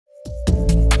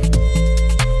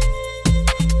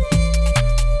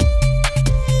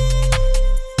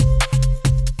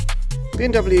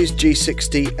BMW's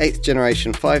G60 8th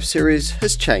generation 5 Series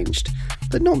has changed,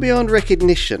 but not beyond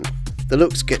recognition. The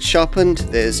looks get sharpened,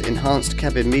 there's enhanced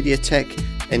cabin media tech,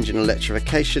 engine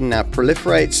electrification now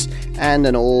proliferates, and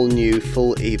an all-new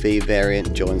full EV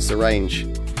variant joins the range.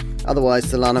 Otherwise,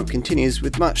 the lineup continues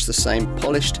with much the same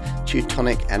polished,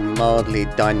 Teutonic and mildly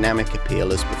dynamic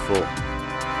appeal as before.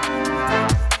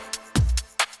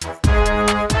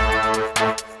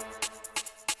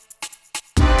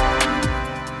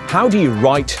 How do you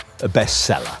write a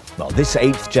bestseller? Well, this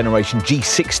 8th generation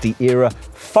G60 era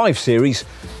 5 Series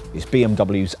is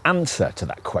BMW's answer to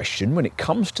that question when it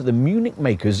comes to the Munich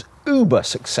maker's uber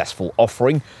successful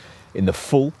offering in the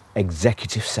full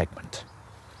executive segment.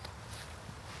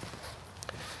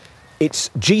 Its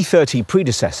G30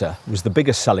 predecessor was the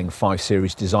biggest selling 5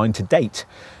 Series design to date,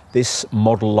 this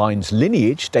model line's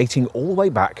lineage dating all the way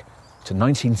back to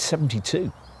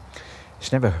 1972.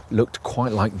 It's never looked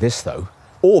quite like this though,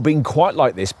 or been quite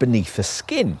like this beneath the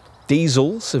skin.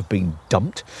 Diesels have been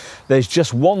dumped, there's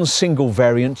just one single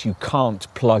variant you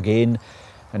can't plug in,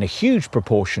 and a huge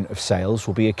proportion of sales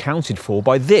will be accounted for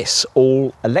by this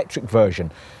all-electric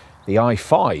version, the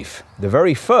i5, the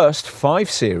very first 5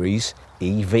 Series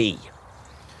EV.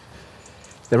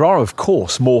 There are, of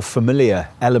course, more familiar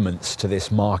elements to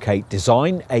this Mark 8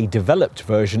 design, a developed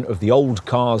version of the old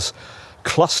car's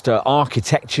cluster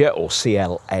architecture or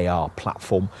CLAR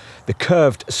platform, the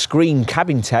curved screen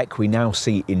cabin tech we now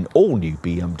see in all new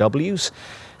BMWs,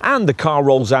 and the car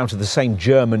rolls out of the same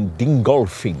German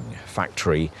Dingolfing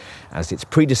factory as its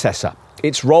predecessor.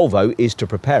 Its role, though, is to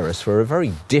prepare us for a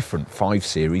very different 5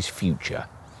 Series future.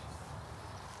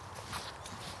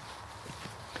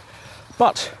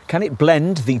 But can it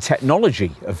blend the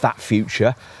technology of that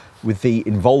future with the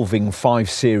involving 5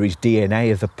 Series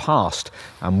DNA of the past?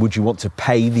 And would you want to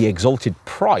pay the exalted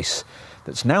price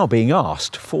that's now being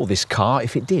asked for this car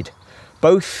if it did?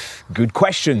 Both good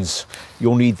questions.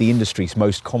 You'll need the industry's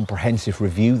most comprehensive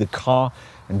review, the car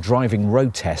and driving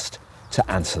road test,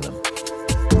 to answer them.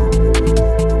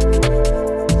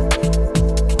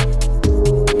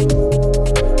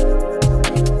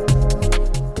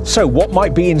 So what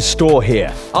might be in store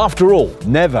here? After all,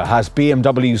 never has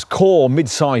BMW's core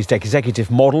mid-sized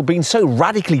executive model been so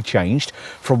radically changed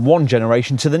from one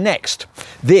generation to the next.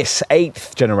 This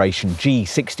 8th generation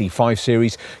G60 5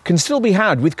 Series can still be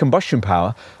had with combustion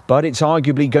power, but it's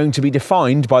arguably going to be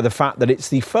defined by the fact that it's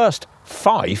the first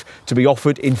 5 to be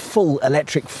offered in full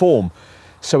electric form.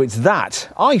 So it's that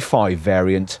i5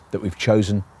 variant that we've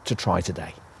chosen to try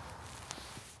today.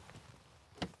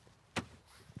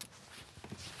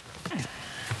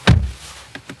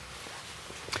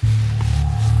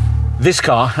 This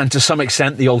car, and to some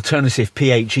extent the alternative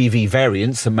PHEV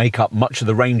variants that make up much of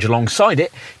the range alongside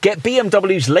it, get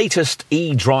BMW's latest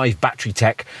eDrive battery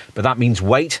tech, but that means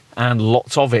weight and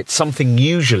lots of it, something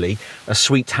usually a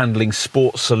sweet-handling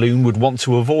sports saloon would want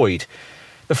to avoid.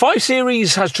 The 5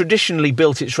 Series has traditionally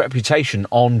built its reputation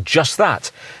on just that,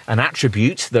 an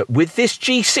attribute that with this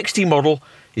G60 model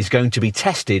is going to be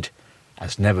tested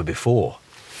as never before.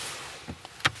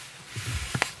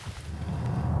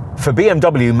 For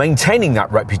BMW, maintaining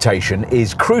that reputation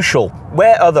is crucial.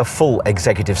 Where other full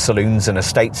executive saloons and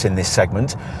estates in this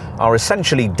segment are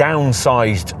essentially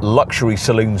downsized luxury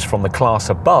saloons from the class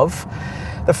above,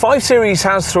 the 5 Series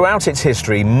has throughout its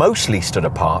history mostly stood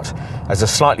apart as a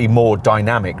slightly more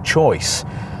dynamic choice.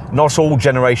 Not all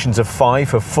generations of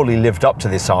 5 have fully lived up to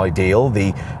this ideal.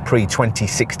 The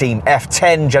pre-2016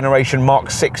 F10 generation Mark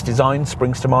 6 design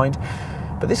springs to mind.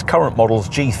 But this current model's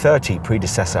G30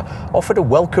 predecessor offered a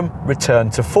welcome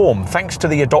return to form thanks to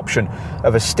the adoption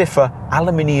of a stiffer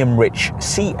aluminium-rich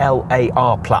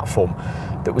CLAR platform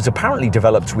that was apparently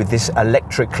developed with this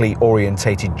electrically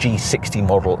orientated G60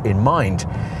 model in mind.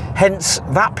 Hence,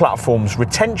 that platform's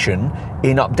retention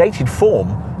in updated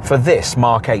form for this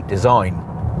Mark 8 design.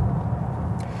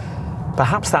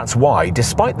 Perhaps that's why,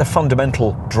 despite the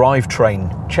fundamental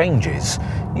drivetrain changes,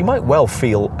 you might well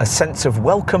feel a sense of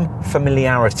welcome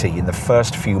familiarity in the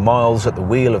first few miles at the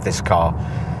wheel of this car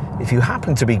if you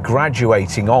happen to be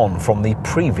graduating on from the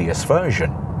previous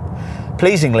version.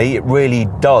 Pleasingly, it really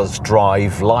does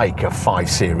drive like a 5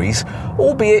 Series,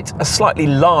 albeit a slightly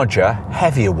larger,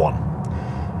 heavier one.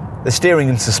 The steering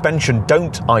and suspension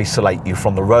don't isolate you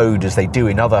from the road as they do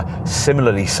in other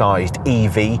similarly sized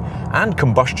EV and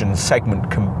combustion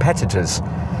segment competitors.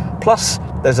 Plus,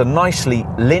 there's a nicely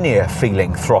linear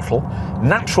feeling throttle,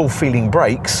 natural feeling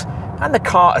brakes, and the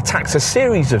car attacks a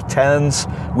series of turns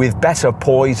with better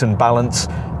poise and balance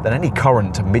than any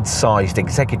current mid-sized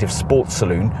executive sports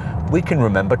saloon we can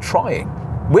remember trying,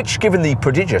 which, given the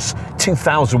prodigious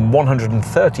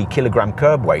 2,130 kilogram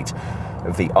curb weight,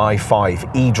 of the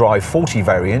i5 eDrive 40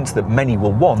 variant that many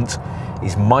will want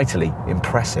is mightily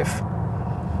impressive.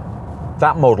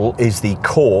 That model is the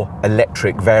core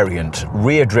electric variant,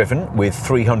 rear-driven with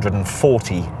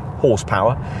 340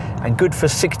 horsepower and good for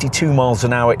 62 miles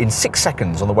an hour in 6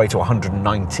 seconds on the way to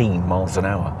 119 miles an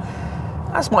hour.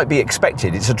 As might be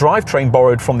expected, it's a drivetrain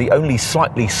borrowed from the only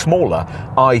slightly smaller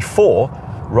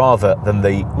i4 rather than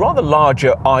the rather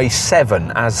larger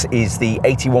i7, as is the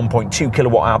 81.2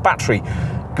 kilowatt-hour battery,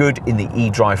 good in the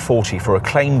eDrive 40 for a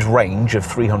claimed range of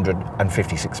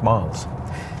 356 miles.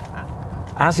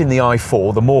 As in the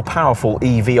i4, the more powerful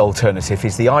EV alternative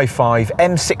is the i5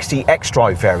 M60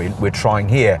 xDrive variant we're trying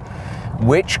here,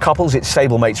 which couples its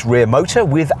stablemate's rear motor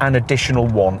with an additional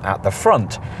one at the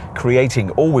front,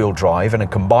 creating all-wheel drive and a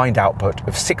combined output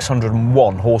of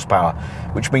 601 horsepower,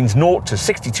 which means 0 to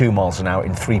 62 miles an hour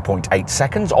in 3.8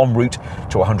 seconds en route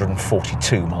to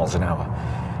 142 miles an hour.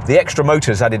 The extra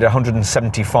motors added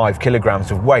 175 kilograms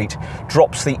of weight,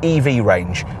 drops the EV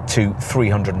range to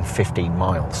 315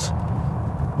 miles.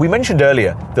 We mentioned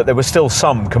earlier that there were still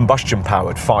some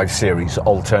combustion-powered 5 Series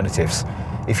alternatives.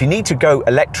 If you need to go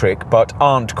electric but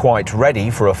aren't quite ready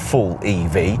for a full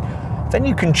EV, then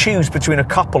you can choose between a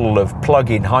couple of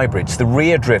plug-in hybrids, the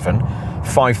rear-driven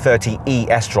 530e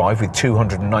xDrive with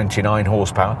 299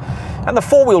 horsepower and the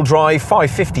four-wheel drive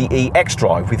 550e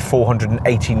xDrive with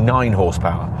 489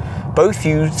 horsepower. Both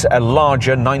use a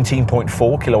larger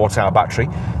 19.4 kilowatt-hour battery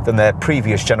than their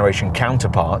previous generation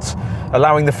counterparts,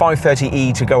 allowing the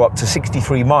 530e to go up to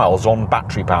 63 miles on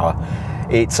battery power.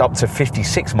 It's up to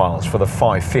 56 miles for the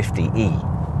 550e.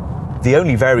 The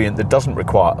only variant that doesn't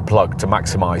require a plug to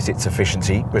maximise its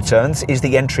efficiency returns is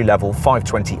the entry-level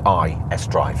 520i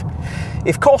xDrive.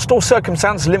 If cost or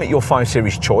circumstance limit your 5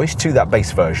 Series choice to that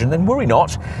base version, then worry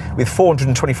not. With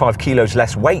 425 kilos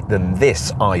less weight than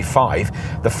this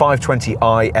i5, the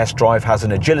 520i xDrive has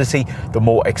an agility the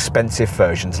more expensive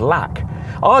versions lack.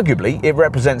 Arguably, it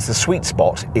represents the sweet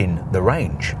spot in the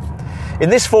range. In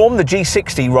this form, the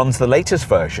G60 runs the latest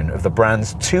version of the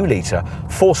brand's 2-litre,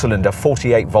 4-cylinder,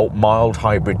 48-volt mild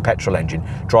hybrid petrol engine,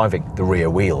 driving the rear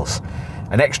wheels.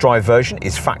 An xDrive version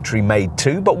is factory-made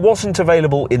too, but wasn't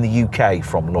available in the UK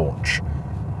from launch.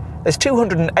 There's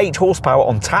 208 horsepower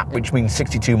on tap, which means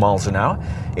 62 miles an hour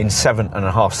in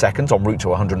 7.5 seconds en route to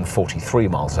 143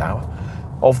 miles an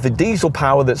hour. Of the diesel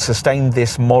power that sustained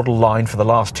this model line for the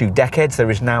last 2 decades, there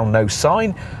is now no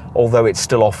sign, although it's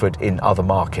still offered in other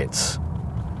markets.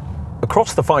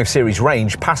 Across the 5 Series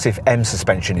range, passive M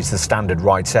suspension is the standard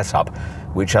ride setup,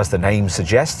 which, as the name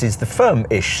suggests, is the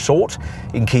firm-ish sort,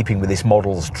 in keeping with this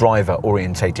model's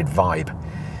driver-orientated vibe.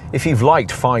 If you've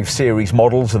liked 5 Series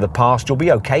models of the past, you'll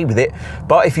be okay with it,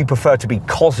 but if you prefer to be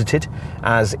closeted,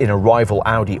 as in a rival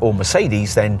Audi or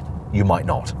Mercedes, then you might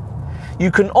not.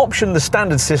 You can option the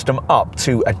standard system up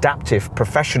to adaptive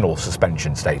professional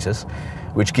suspension status,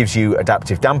 which gives you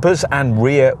adaptive dampers and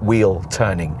rear wheel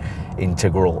turning,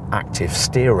 integral active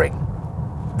steering.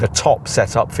 The top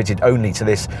setup fitted only to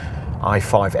this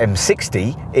i5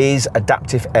 M60 is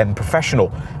Adaptive M Professional,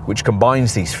 which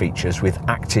combines these features with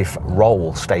active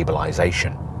roll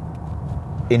stabilisation.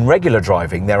 In regular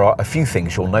driving, there are a few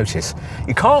things you'll notice.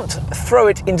 You can't throw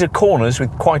it into corners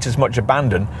with quite as much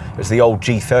abandon as the old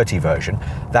G30 version.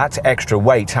 That extra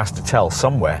weight has to tell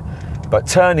somewhere. But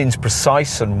turn-in's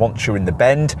precise, and once you're in the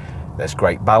bend, there's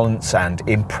great balance and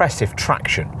impressive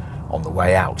traction on the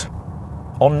way out.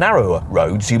 On narrower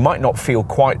roads, you might not feel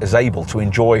quite as able to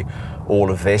enjoy all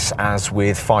of this as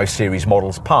with 5 Series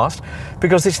models past,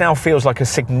 because this now feels like a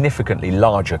significantly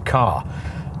larger car.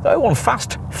 Though on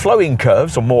fast flowing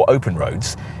curves or more open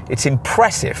roads, it's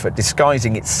impressive at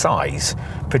disguising its size,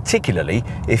 particularly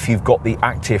if you've got the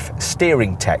active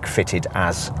steering tech fitted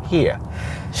as here.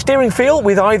 Steering feel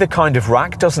with either kind of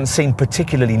rack doesn't seem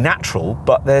particularly natural,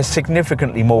 but there's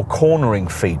significantly more cornering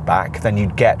feedback than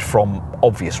you'd get from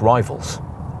obvious rivals.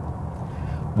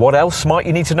 What else might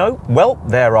you need to know? Well,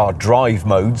 there are drive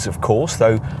modes, of course,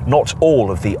 though not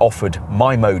all of the offered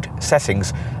My Mode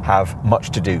settings have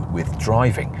much to do with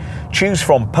driving. Choose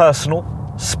from personal,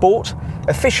 sport,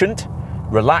 efficient,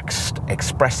 relaxed,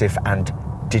 expressive and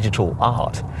digital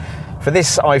art. For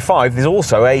this i5, there's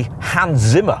also a Hans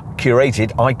Zimmer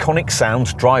curated Iconic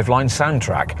Sounds driveline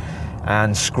soundtrack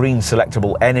and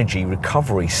screen-selectable energy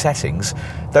recovery settings,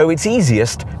 though it's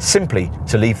easiest simply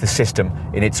to leave the system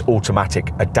in its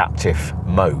automatic adaptive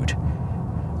mode.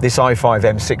 This i5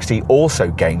 M60 also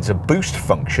gains a boost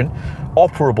function,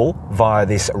 operable via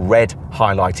this red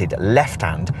highlighted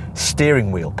left-hand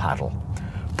steering wheel paddle.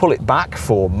 Pull it back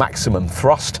for maximum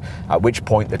thrust, at which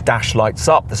point the dash lights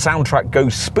up, the soundtrack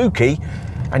goes spooky,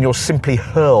 and you're simply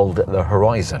hurled at the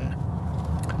horizon.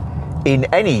 in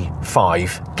any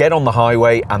 5, get on the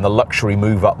highway and the luxury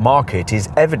move-up market is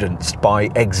evidenced by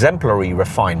exemplary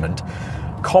refinement,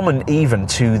 common even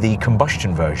to the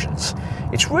combustion versions.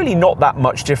 It's really not that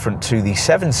much different to the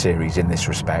 7 Series in this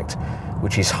respect,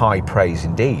 which is high praise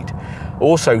indeed.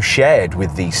 Also shared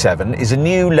with the 7 is a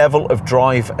new level of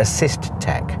drive assist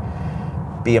tech.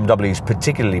 BMW is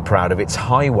particularly proud of its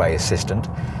highway assistant,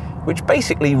 which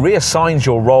basically reassigns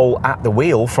your role at the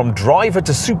wheel from driver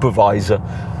to supervisor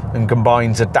and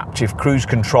combines adaptive cruise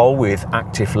control with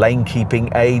active lane keeping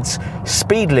aids,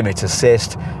 speed limit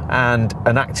assist, and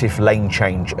an active lane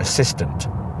change assistant.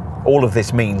 All of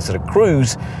this means that at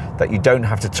cruise that you don't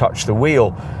have to touch the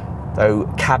wheel, though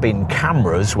cabin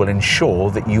cameras will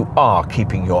ensure that you are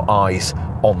keeping your eyes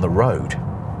on the road.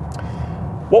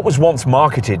 What was once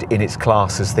marketed in its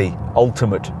class as the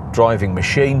ultimate driving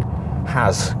machine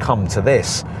has come to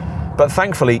this, but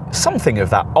thankfully something of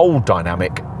that old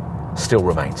dynamic still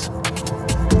remains.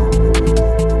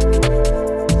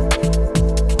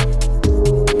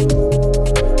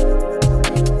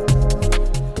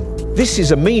 This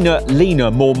is a meaner, leaner,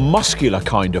 more muscular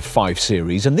kind of 5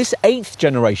 Series, and this 8th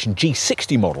generation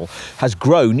G60 model has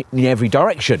grown in every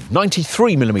direction.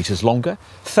 93mm longer,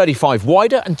 35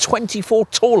 wider and 24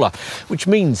 taller, which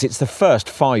means it's the first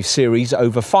 5 Series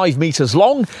over 5 metres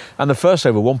long and the first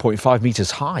over 1.5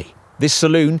 metres high. This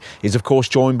saloon is of course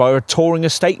joined by a touring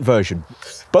estate version.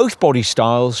 Both body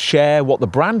styles share what the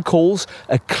brand calls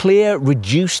a clear,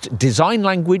 reduced design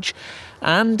language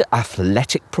and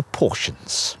athletic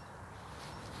proportions.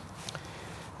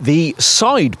 The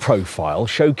side profile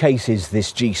showcases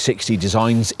this G60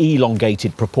 design's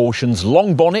elongated proportions,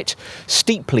 long bonnet,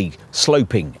 steeply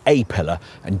sloping A-pillar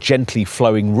and gently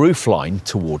flowing roofline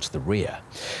towards the rear.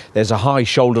 There's a high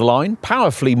shoulder line,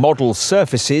 powerfully modelled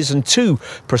surfaces and 2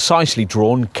 precisely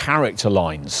drawn character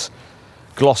lines.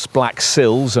 Gloss black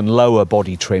sills and lower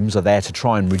body trims are there to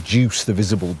try and reduce the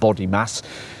visible body mass.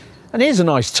 And here's a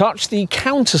nice touch, the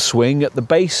counterswing at the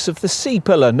base of the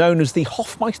C-pillar, known as the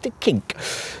Hofmeister kink,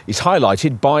 is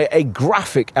highlighted by a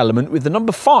graphic element with the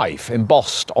number 5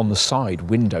 embossed on the side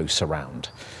window surround.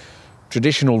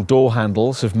 Traditional door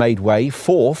handles have made way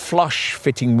for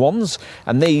flush-fitting ones,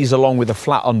 and these, along with a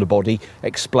flat underbody,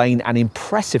 explain an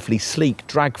impressively sleek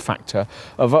drag factor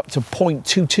of up to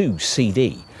 0.22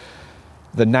 CD.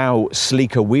 The now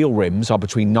sleeker wheel rims are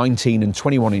between 19 and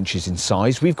 21 inches in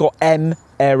size. We've got M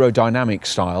aerodynamic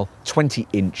style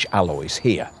 20-inch alloys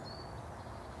here.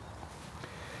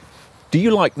 Do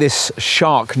you like this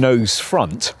shark nose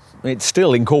front? It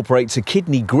still incorporates a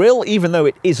kidney grille, even though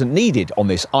it isn't needed on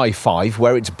this i5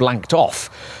 where it's blanked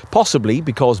off. Possibly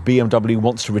because BMW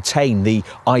wants to retain the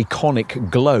iconic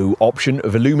glow option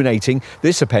of illuminating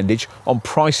this appendage on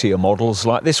pricier models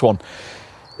like this one.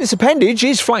 This appendage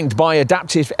is flanked by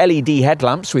adaptive LED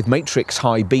headlamps with matrix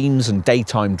high beams and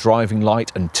daytime driving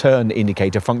light and turn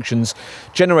indicator functions,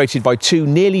 generated by 2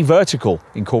 nearly vertical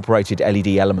incorporated LED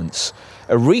elements.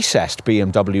 A recessed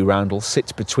BMW roundel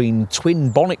sits between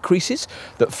twin bonnet creases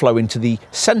that flow into the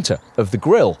centre of the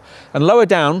grille, and lower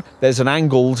down there's an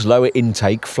angled lower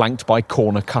intake flanked by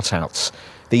corner cutouts.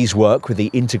 These work with the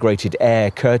integrated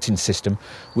air curtain system,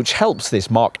 which helps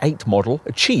this Mark 8 model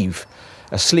achieve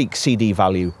a sleek CD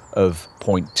value of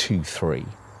 0.23.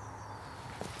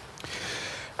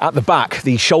 At the back,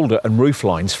 the shoulder and roof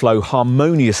lines flow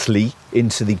harmoniously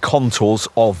into the contours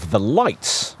of the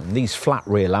lights. And these flat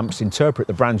rear lamps interpret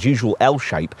the brand's usual L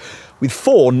shape with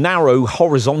 4 narrow,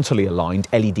 horizontally aligned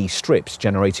LED strips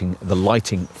generating the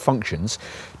lighting functions,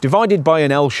 divided by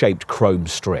an L-shaped chrome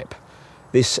strip.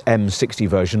 This M60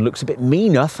 version looks a bit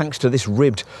meaner thanks to this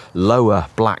ribbed lower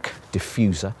black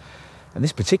diffuser. And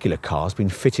this particular car has been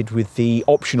fitted with the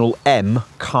optional M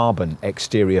carbon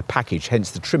exterior package,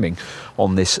 hence the trimming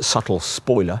on this subtle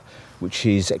spoiler, which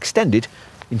is extended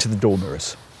into the door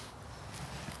mirrors.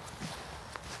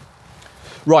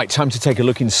 Right, time to take a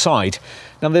look inside.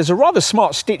 Now there's a rather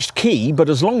smart stitched key, but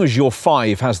as long as your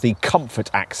 5 has the comfort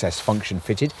access function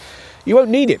fitted, you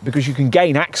won't need it because you can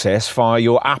gain access via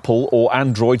your Apple or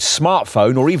Android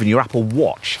smartphone or even your Apple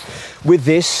Watch. With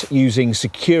this, using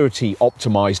security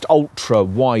optimized ultra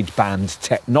wideband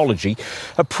technology,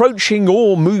 approaching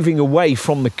or moving away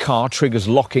from the car triggers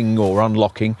locking or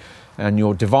unlocking, and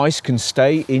your device can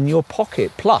stay in your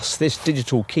pocket. Plus, this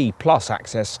digital key plus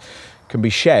access can be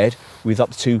shared with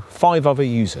up to 5 other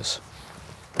users.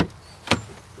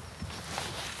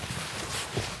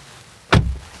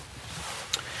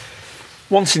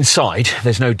 Once inside,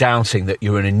 there's no doubting that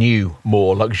you're in a new,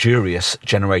 more luxurious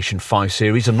Generation 5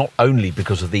 Series, and not only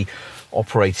because of the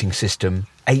operating system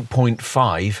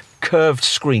 8.5 curved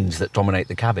screens that dominate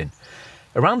the cabin.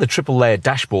 Around the triple-layer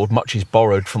dashboard, much is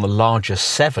borrowed from the larger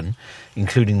 7,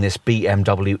 including this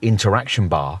BMW interaction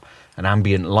bar, an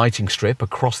ambient lighting strip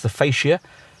across the fascia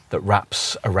that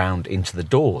wraps around into the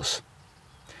doors.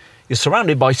 You're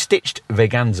surrounded by stitched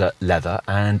Veganza leather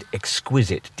and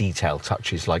exquisite detail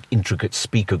touches like intricate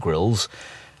speaker grills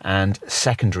and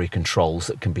secondary controls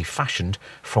that can be fashioned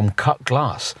from cut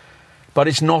glass. But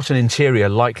it's not an interior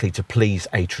likely to please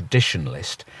a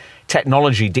traditionalist.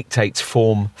 Technology dictates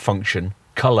form, function,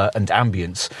 colour and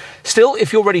ambience. Still,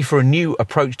 if you're ready for a new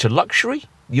approach to luxury,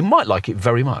 you might like it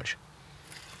very much.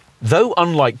 Though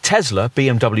unlike Tesla,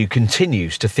 BMW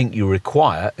continues to think you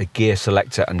require a gear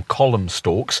selector and column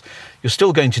stalks, you're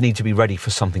still going to need to be ready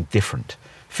for something different.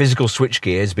 Physical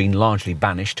switchgear has been largely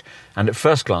banished, and at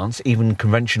first glance, even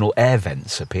conventional air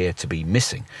vents appear to be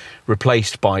missing,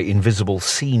 replaced by invisible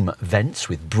seam vents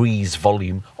with breeze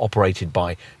volume operated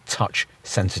by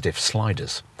touch-sensitive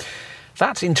sliders.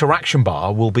 That interaction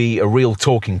bar will be a real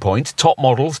talking point. Top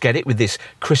models get it with this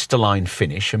crystalline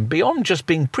finish, and beyond just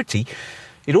being pretty,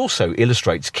 it also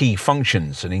illustrates key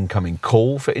functions, an incoming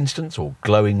call, for instance, or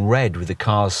glowing red with the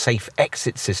car's safe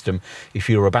exit system if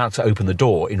you're about to open the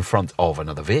door in front of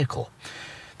another vehicle.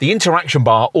 The interaction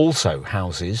bar also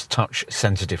houses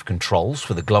touch-sensitive controls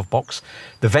for the glove box,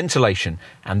 the ventilation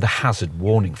and the hazard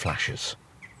warning flashes.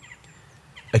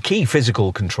 A key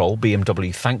physical control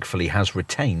BMW thankfully has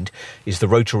retained is the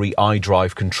rotary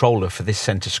iDrive controller for this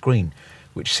centre screen,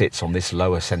 which sits on this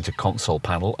lower centre console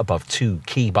panel above 2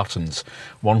 key buttons,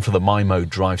 one for the My Mode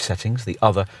drive settings, the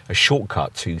other a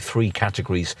shortcut to 3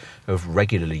 categories of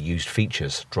regularly used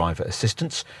features: driver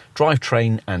assistance,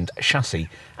 drivetrain and chassis,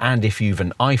 and if you've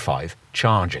an i5,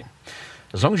 charging.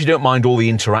 As long as you don't mind all the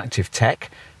interactive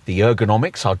tech, the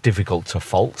ergonomics are difficult to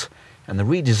fault, and the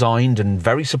redesigned and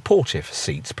very supportive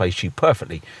seats place you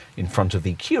perfectly in front of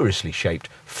the curiously shaped,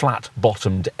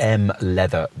 flat-bottomed M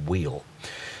leather wheel.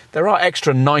 There are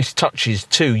extra nice touches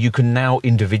too. You can now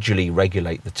individually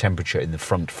regulate the temperature in the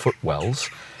front footwells,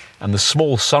 and the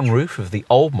small sunroof of the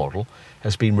old model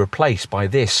has been replaced by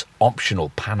this optional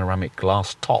panoramic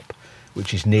glass top,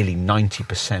 which is nearly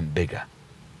 90% bigger.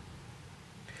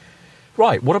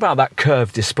 Right, what about that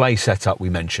curved display setup we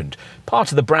mentioned?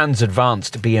 Part of the brand's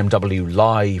advanced BMW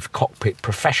Live Cockpit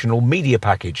Professional Media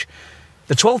Package.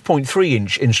 The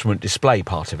 12.3-inch instrument display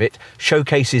part of it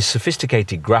showcases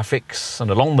sophisticated graphics, and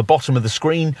along the bottom of the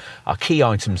screen are key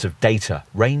items of data: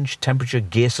 range, temperature,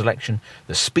 gear selection,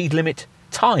 the speed limit,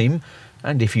 time,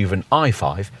 and if you've an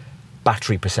i5,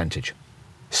 battery percentage.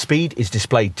 Speed is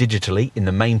displayed digitally in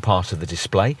the main part of the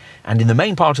display, and in the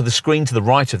main part of the screen to the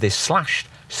right of this slashed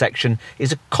section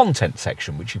is a content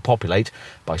section, which you populate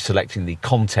by selecting the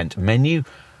content menu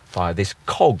via this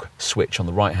cog switch on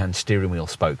the right-hand steering wheel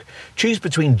spoke. Choose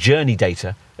between journey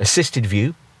data, assisted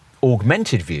view,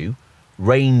 augmented view,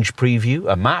 range preview,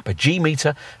 a map, a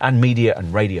G-meter, and media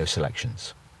and radio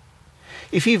selections.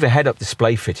 If you've a head-up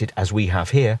display fitted, as we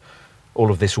have here,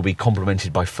 all of this will be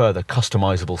complemented by further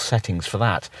customizable settings for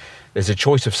that. There's a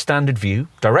choice of standard view,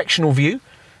 directional view,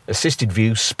 assisted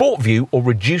view, sport view, or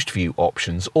reduced view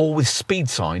options, all with speed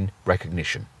sign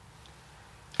recognition.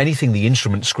 Anything the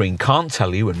instrument screen can't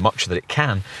tell you, and much that it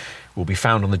can, will be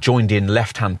found on the joined-in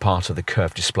left-hand part of the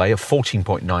curved display, a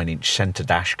 14.9-inch centre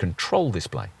dash control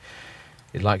display.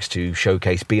 It likes to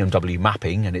showcase BMW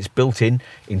mapping, and its built-in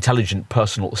intelligent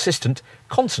personal assistant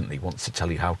constantly wants to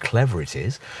tell you how clever it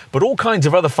is, but all kinds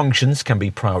of other functions can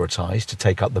be prioritised to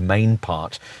take up the main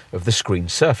part of the screen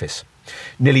surface.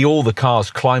 Nearly all the car's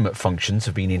climate functions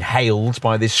have been inhaled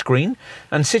by this screen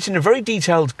and sit in a very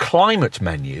detailed climate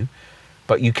menu,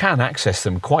 but you can access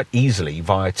them quite easily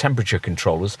via temperature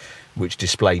controllers, which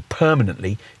display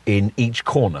permanently in each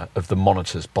corner of the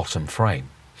monitor's bottom frame.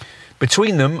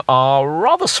 Between them are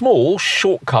rather small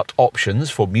shortcut options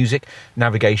for music,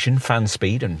 navigation, fan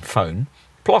speed and phone,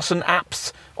 plus an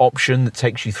apps option that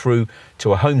takes you through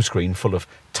to a home screen full of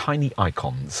tiny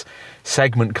icons.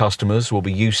 Segment customers will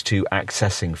be used to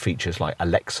accessing features like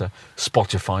Alexa,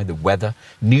 Spotify, the weather,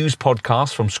 news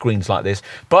podcasts from screens like this,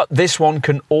 but this one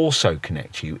can also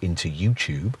connect you into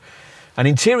YouTube, an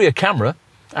interior camera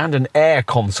and an air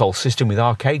console system with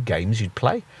arcade games you'd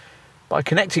play by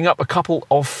connecting up a couple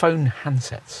of phone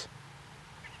handsets.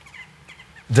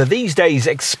 The these days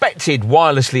expected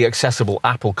wirelessly accessible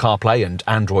Apple CarPlay and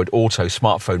Android Auto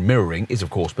smartphone mirroring is of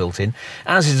course built in,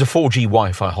 as is a 4G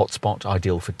Wi-Fi hotspot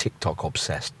ideal for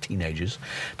TikTok-obsessed teenagers.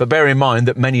 But bear in mind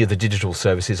that many of the digital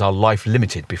services are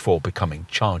life-limited before becoming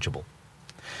chargeable.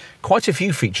 Quite a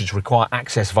few features require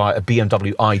access via a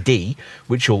BMW ID,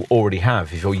 which you'll already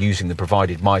have if you're using the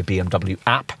provided My BMW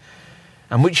app.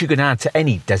 and which you can add to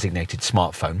any designated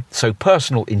smartphone, so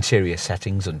personal interior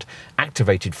settings and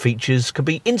activated features can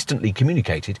be instantly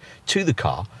communicated to the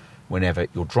car whenever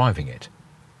you're driving it.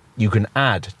 You can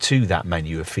add to that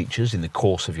menu of features in the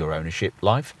course of your ownership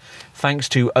life, thanks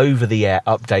to over-the-air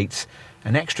updates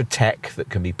and extra tech that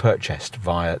can be purchased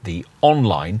via the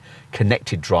online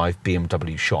Connected Drive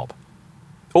BMW shop.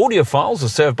 Audio files are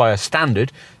served by a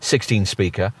standard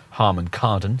 16-speaker Harman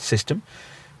Kardon system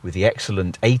with the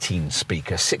excellent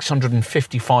 18-speaker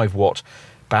 655-watt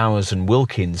Bowers &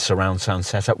 Wilkins surround sound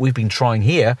setup we've been trying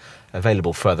here,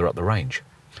 available further up the range.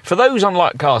 For those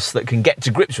unlike us that can get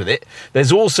to grips with it,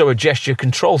 there's also a gesture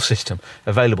control system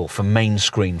available for main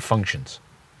screen functions.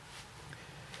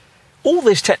 All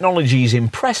this technology is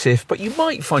impressive, but you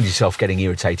might find yourself getting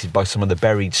irritated by some of the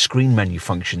buried screen menu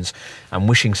functions and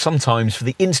wishing sometimes for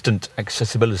the instant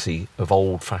accessibility of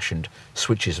old-fashioned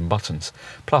switches and buttons.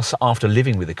 Plus, after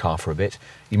living with the car for a bit,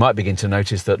 you might begin to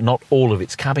notice that not all of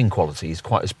its cabin quality is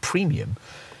quite as premium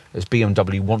as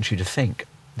BMW wants you to think.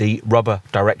 The rubber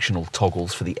directional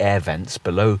toggles for the air vents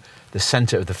below the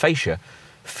centre of the fascia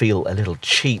feel a little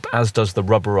cheap, as does the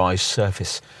rubberised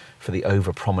surface for the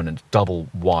over-prominent double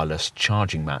wireless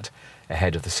charging mat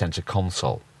ahead of the centre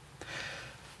console.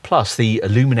 Plus, the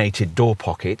illuminated door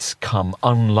pockets come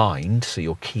unlined, so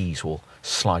your keys will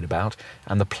slide about,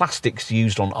 and the plastics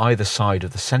used on either side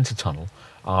of the centre tunnel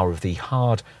are of the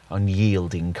hard,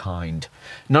 unyielding kind.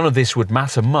 None of this would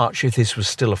matter much if this was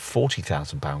still a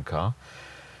 £40,000 car,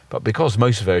 but because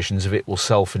most versions of it will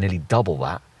sell for nearly double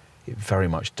that, it very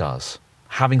much does.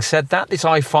 Having said that, this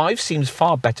i5 seems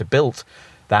far better built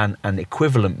than an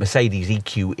equivalent Mercedes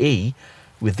EQE,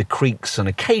 with the creaks and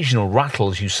occasional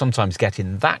rattles you sometimes get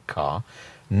in that car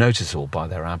noticeable by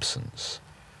their absence.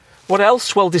 What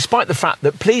else? Well, despite the fact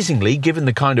that, pleasingly, given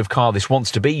the kind of car this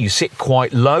wants to be, you sit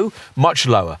quite low, much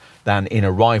lower than in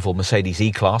a rival Mercedes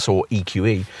E-Class or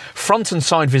EQE, front and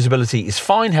side visibility is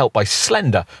fine, helped by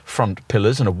slender front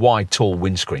pillars and a wide, tall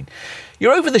windscreen.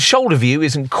 Your over-the-shoulder view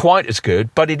isn't quite as good,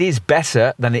 but it is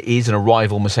better than it is in a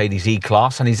rival Mercedes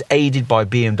E-Class and is aided by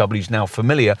BMW's now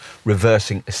familiar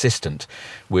reversing assistant,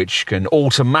 which can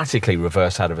automatically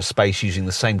reverse out of a space using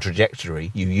the same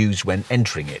trajectory you use when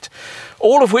entering it.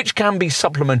 All of which can be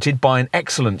supplemented by an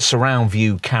excellent surround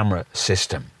view camera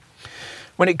system.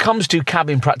 When it comes to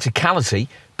cabin practicality,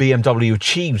 BMW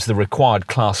achieves the required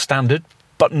class standard,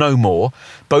 but no more.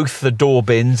 Both the door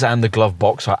bins and the glove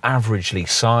box are averagely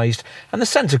sized, and the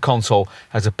centre console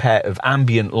has a pair of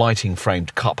ambient lighting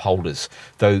framed cup holders,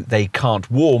 though they can't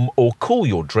warm or cool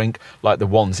your drink like the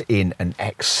ones in an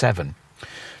X7.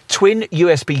 Twin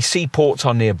USB-C ports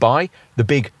are nearby. The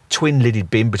big twin-lidded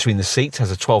bin between the seats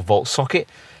has a 12-volt socket,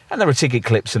 and there are ticket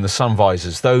clips in the sun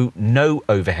visors, though no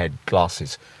overhead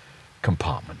glasses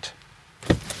compartment.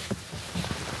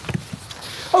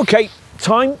 Okay,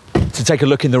 time to take a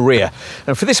look in the rear.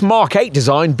 And for this Mark 8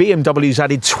 design, BMW's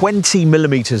added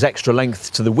 20mm extra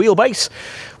length to the wheelbase,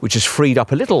 which has freed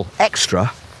up a little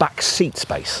extra back seat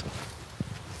space.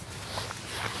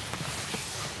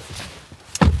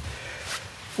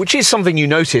 Which is something you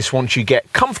notice once you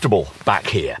get comfortable back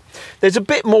here. There's a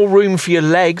bit more room for your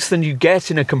legs than you get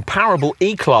in a comparable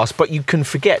E-Class, but you can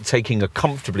forget taking a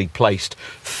comfortably placed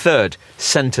third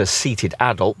centre-seated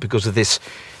adult because of this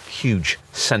huge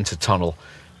centre tunnel,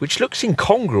 which looks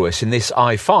incongruous in this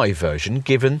i5 version,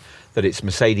 given that its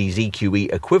Mercedes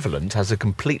EQE equivalent has a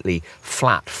completely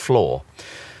flat floor.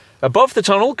 Above the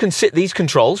tunnel can sit these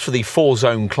controls for the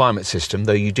 4-zone climate system,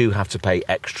 though you do have to pay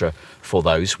extra for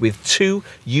those, with 2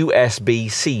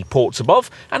 USB-C ports above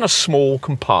and a small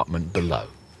compartment below.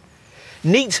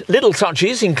 Neat little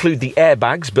touches include the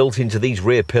airbags built into these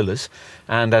rear pillars,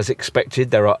 and as expected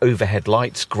there are overhead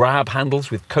lights, grab handles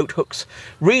with coat hooks,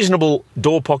 reasonable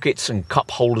door pockets and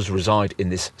cup holders reside in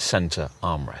this centre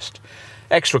armrest.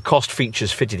 Extra cost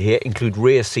features fitted here include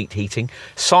rear seat heating,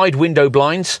 side window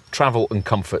blinds, travel and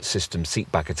comfort system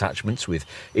seatback attachments with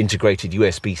integrated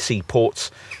USB-C ports,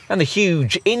 and the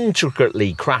huge,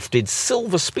 intricately crafted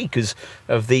silver speakers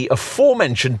of the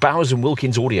aforementioned Bowers &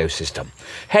 Wilkins audio system.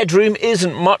 Headroom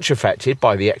isn't much affected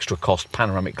by the extra cost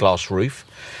panoramic glass roof,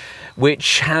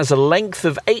 which has a length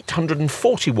of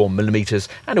 841mm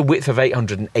and a width of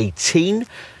 818,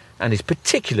 and is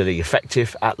particularly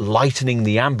effective at lightening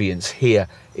the ambience here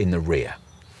in the rear.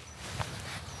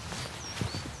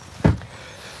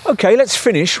 Okay, let's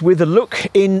finish with a look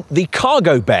in the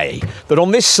cargo bay that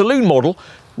on this saloon model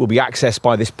will be accessed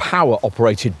by this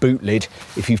power-operated boot lid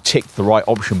if you've ticked the right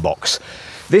option box.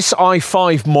 This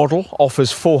i5 model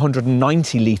offers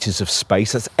 490 litres of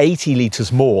space. That's 80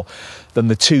 litres more than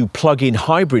the two plug-in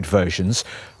hybrid versions,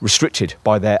 restricted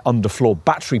by their underfloor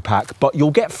battery pack, but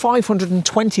you'll get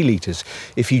 520 litres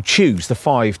if you choose the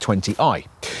 520i.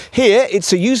 Here,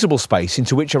 it's a usable space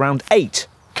into which around 8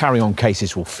 carry-on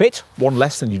cases will fit, one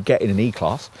less than you'd get in an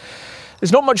E-Class.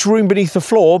 There's not much room beneath the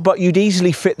floor, but you'd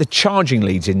easily fit the charging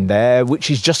leads in there, which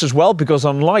is just as well because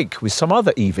unlike with some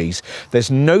other EVs,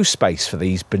 there's no space for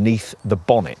these beneath the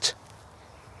bonnet.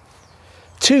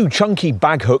 Two chunky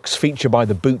bag hooks feature by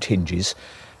the boot hinges,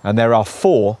 and there are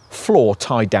 4 floor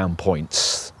tie-down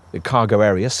points. The cargo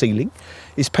area ceiling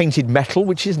is painted metal,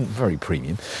 which isn't very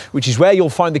premium, which is where you'll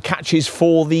find the catches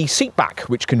for the seat back,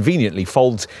 which conveniently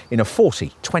folds in a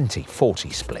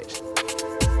 40-20-40 split.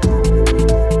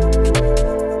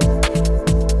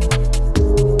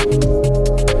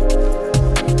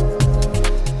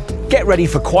 Get ready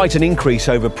for quite an increase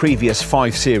over previous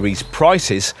 5 Series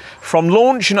prices. From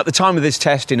launch and at the time of this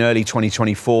test in early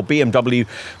 2024, BMW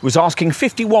was asking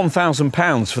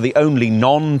 £51,000 for the only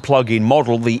non-plug-in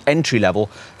model, the entry-level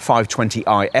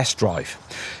 520i S-Drive.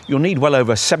 You'll need well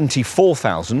over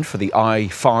 £74,000 for the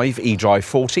i5 eDrive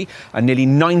 40 and nearly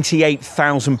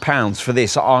 £98,000 for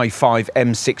this i5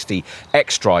 M60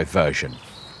 xDrive version.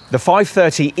 The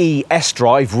 530e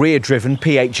S-Drive rear-driven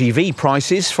PHEV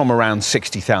prices from around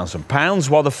 £60,000,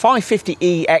 while the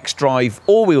 550e xDrive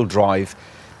all-wheel drive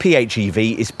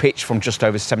PHEV is pitched from just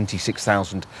over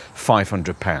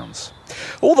 £76,500.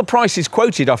 All the prices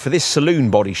quoted are for this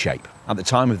saloon body shape. At the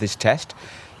time of this test,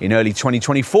 in early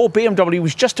 2024, BMW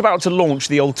was just about to launch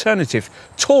the alternative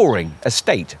touring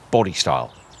estate body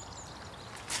style.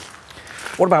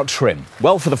 What about trim?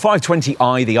 Well, for the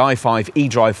 520i, the i5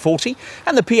 eDrive 40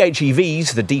 and the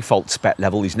PHEVs, the default spec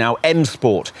level is now M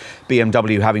Sport,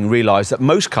 BMW having realised that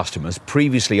most customers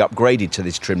previously upgraded to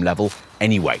this trim level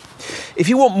anyway. If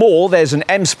you want more, there's an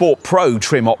M Sport Pro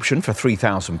trim option for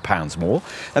 £3,000 more,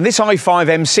 and this i5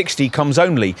 M60 comes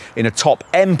only in a top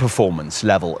M performance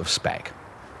level of spec.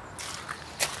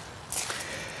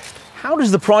 How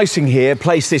does the pricing here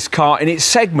place this car in its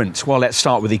segment? Well, let's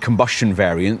start with the combustion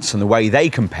variants and the way they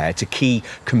compare to key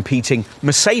competing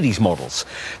Mercedes models.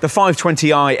 The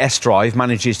 520i S-Drive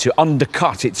manages to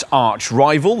undercut its arch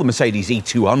rival, the Mercedes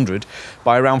E200,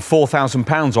 by around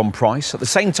 £4,000 on price, at the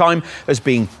same time as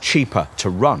being cheaper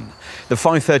to run. The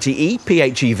 530e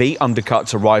PHEV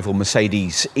undercuts a rival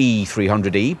Mercedes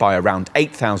E300e by around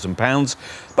 £8,000,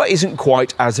 but isn't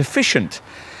quite as efficient.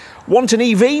 Want an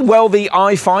EV? Well, the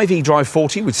i5 eDrive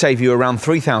 40 would save you around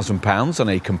 £3,000 on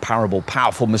a comparable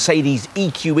powerful Mercedes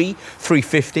EQE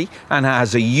 350 and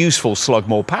has a useful slug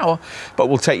more power, but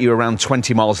will take you around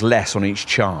 20 miles less on each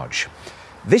charge.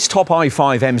 This top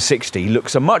i5 M60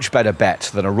 looks a much better bet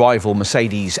than a rival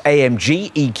Mercedes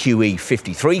AMG EQE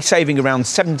 53, saving around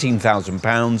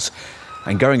 £17,000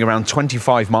 and going around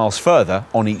 25 miles further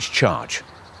on each charge.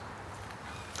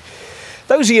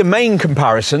 Those are your main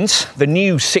comparisons. The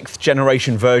new 6th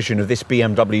generation version of this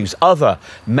BMW's other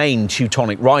main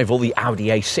Teutonic rival, the Audi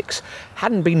A6,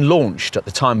 hadn't been launched at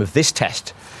the time of this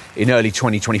test in early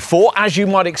 2024. As you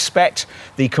might expect,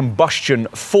 the combustion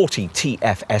 40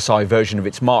 TFSI version of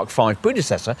its Mark V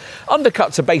predecessor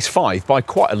undercuts a base 5 by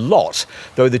quite a lot,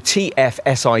 though the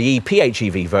TFSIe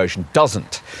PHEV version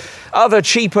doesn't. Other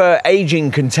cheaper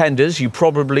ageing contenders you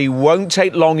probably won't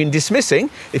take long in dismissing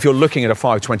if you're looking at a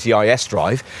 520i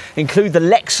S-Drive include the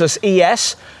Lexus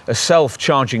ES, a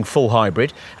self-charging full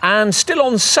hybrid, and still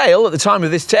on sale at the time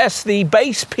of this test, the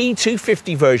base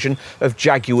P250 version of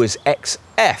Jaguar's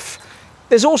XF.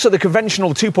 There's also the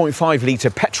conventional 2.5-litre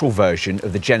petrol version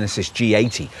of the Genesis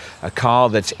G80, a car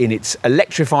that in its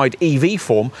electrified EV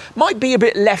form might be a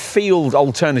bit left-field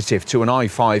alternative to an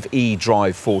i5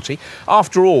 eDrive 40.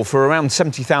 After all, for around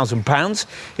 £70,000,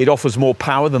 it offers more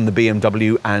power than the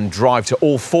BMW and drive to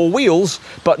all 4 wheels,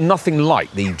 but nothing like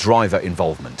the driver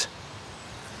involvement.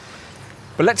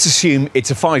 But let's assume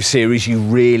it's a 5 Series you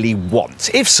really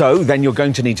want. If so, then you're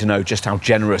going to need to know just how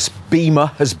generous Beamer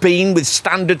has been with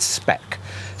standard spec.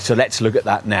 So let's look at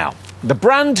that now. The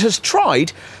brand has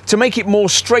tried to make it more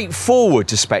straightforward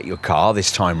to spec your car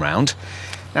this time round.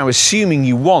 Now, assuming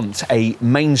you want a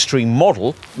mainstream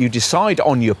model, you decide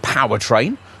on your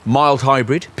powertrain, mild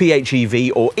hybrid,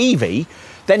 PHEV or EV,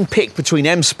 then pick between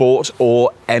M Sport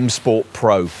or M Sport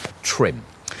Pro trim.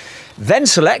 Then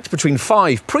select between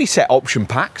 5 preset option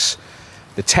packs,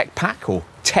 the Tech Pack or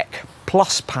Tech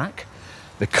Plus Pack,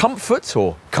 the Comfort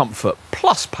or Comfort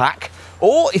Plus Pack,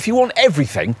 or if you want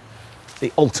everything,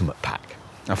 the Ultimate Pack.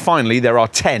 Now finally, there are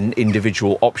 10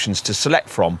 individual options to select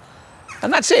from,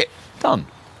 and that's it, done.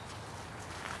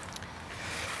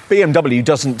 BMW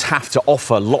doesn't have to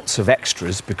offer lots of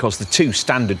extras because the two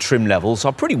standard trim levels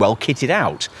are pretty well kitted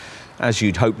out, as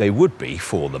you'd hope they would be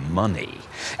for the money.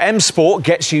 M Sport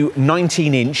gets you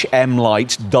 19-inch M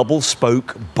Light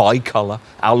double-spoke bicolour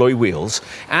alloy wheels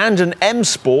and an M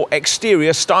Sport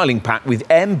exterior styling pack with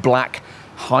M Black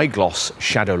high-gloss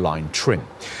shadowline trim.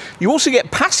 You also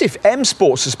get passive M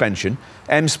Sport suspension,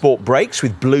 M Sport brakes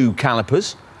with blue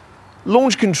calipers,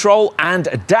 launch control and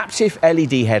adaptive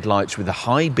LED headlights with a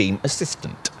high beam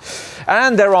assistant.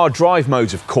 And there are drive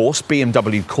modes, of course.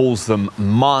 BMW calls them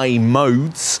My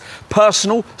Modes: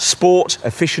 personal, sport,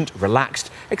 efficient,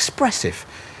 relaxed, expressive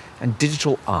and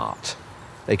digital art.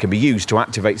 They can be used to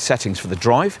activate settings for the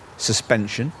drive,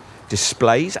 suspension,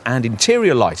 displays and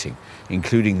interior lighting,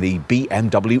 including the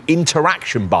BMW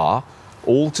interaction bar,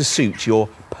 all to suit your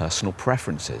personal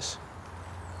preferences.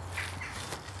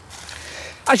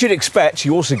 As you'd expect,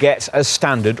 you also get, as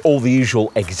standard, all the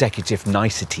usual executive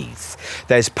niceties.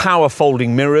 There's power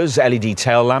folding mirrors, LED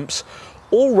tail lamps,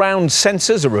 all-round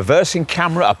sensors, a reversing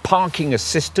camera, a parking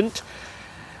assistant,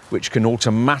 which can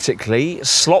automatically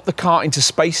slot the car into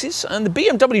spaces, and the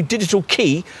BMW digital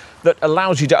key that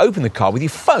allows you to open the car with your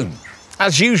phone.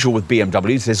 As usual with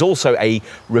BMWs, there's also a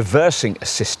reversing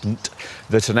assistant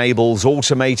that enables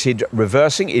automated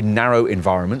reversing in narrow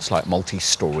environments like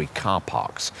multi-storey car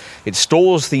parks. It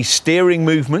stores the steering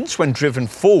movements when driven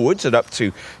forwards at up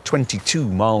to 22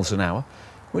 miles an hour,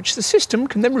 which the system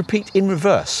can then repeat in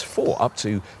reverse for up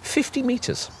to 50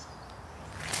 metres.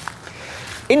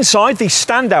 Inside, the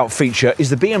standout feature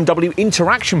is the BMW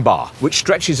interaction bar, which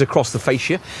stretches across the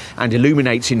fascia and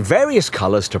illuminates in various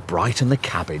colours to brighten the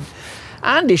cabin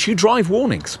and issue drive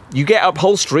warnings. You get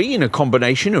upholstery in a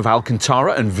combination of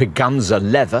Alcantara and Viganza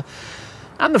leather,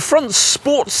 and the front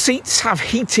sports seats have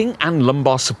heating and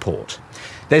lumbar support.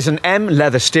 There's an M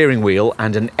leather steering wheel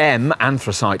and an M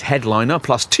anthracite headliner,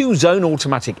 plus 2-zone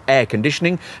automatic air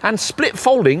conditioning and split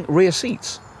folding rear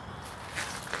seats.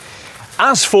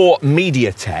 As for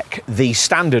media tech, the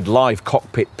standard Live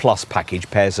Cockpit Plus package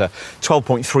pairs a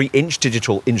 12.3-inch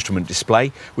digital instrument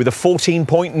display with a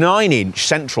 14.9-inch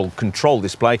central control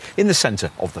display in the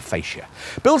centre of the fascia.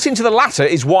 Built into the latter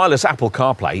is wireless Apple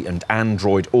CarPlay and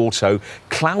Android Auto,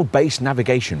 cloud-based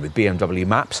navigation with BMW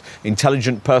Maps,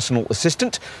 intelligent personal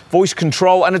assistant, voice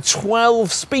control and a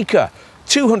 12-speaker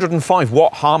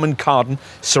 205-watt Harman Kardon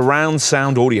surround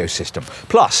sound audio system.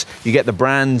 Plus, you get the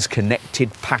brand's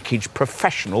connected package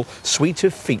professional suite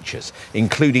of features,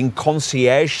 including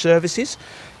concierge services,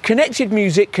 connected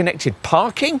music, connected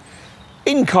parking,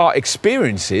 in-car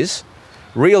experiences,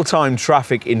 real-time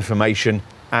traffic information,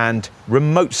 and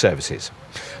remote services.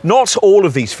 Not all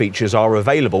of these features are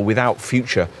available without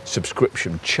future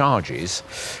subscription charges.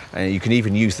 You can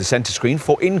even use the centre screen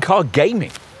for in-car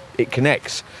gaming. It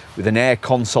connects with an air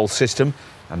console system,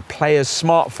 and players'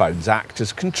 smartphones act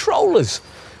as controllers,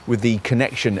 with the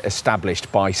connection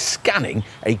established by scanning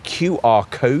a QR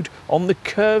code on the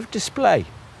curved display.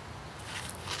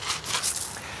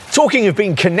 Talking of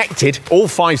being connected, all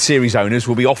 5 Series owners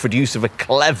will be offered use of a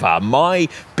clever My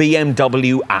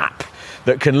BMW app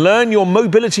that can learn your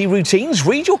mobility routines,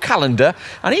 read your calendar,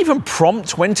 and even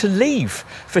prompt when to leave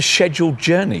for scheduled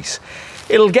journeys.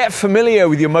 It'll get familiar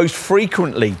with your most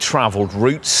frequently travelled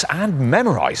routes and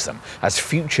memorise them as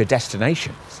future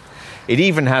destinations. It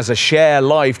even has a share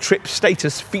live trip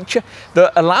status feature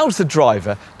that allows the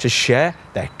driver to share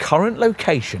their current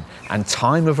location and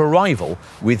time of arrival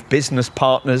with business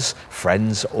partners,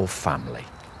 friends or family.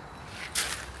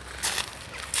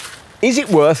 Is it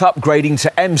worth upgrading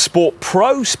to M Sport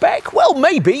Pro spec? Well,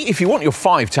 maybe, if you want your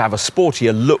 5 to have a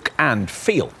sportier look and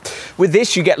feel. With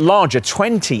this, you get larger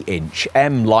 20-inch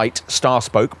M Light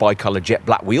Starspoke bicolour jet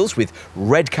black wheels with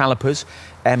red calipers,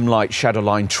 M Light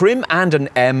Shadowline trim and an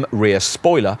M rear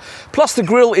spoiler. Plus, the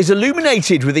grille is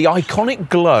illuminated with the iconic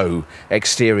glow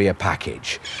exterior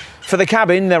package. For the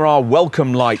cabin, there are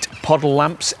welcome light puddle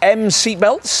lamps, M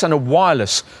seatbelts and a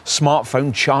wireless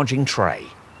smartphone charging tray.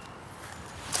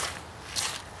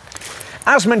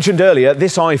 As mentioned earlier,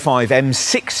 this i5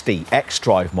 M60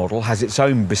 xDrive model has its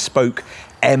own bespoke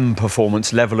M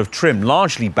performance level of trim,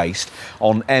 largely based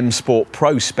on M Sport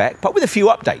Pro spec, but with a few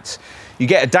updates. You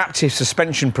get adaptive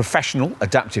suspension professional,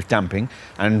 adaptive damping,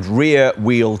 and rear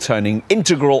wheel turning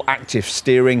integral active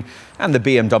steering, and the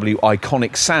BMW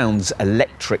Iconic Sounds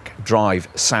electric drive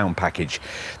sound package.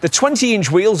 The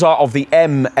 20-inch wheels are of the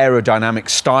M aerodynamic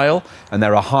style, and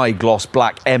there are high gloss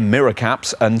black M mirror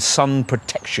caps and sun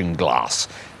protection glass.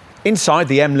 Inside,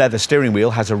 the M leather steering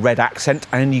wheel has a red accent,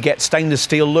 and you get stainless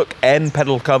steel look M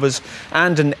pedal covers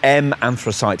and an M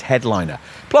anthracite headliner.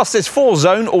 Plus, there's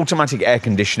 4-zone automatic air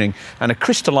conditioning and a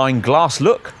crystalline glass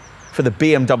look for for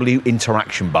the BMW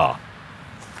interaction bar.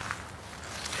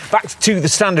 Back to the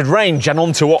standard range and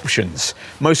onto options.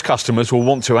 Most customers will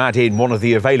want to add in one of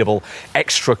the available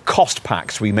extra cost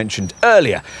packs we mentioned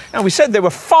earlier. Now, we said there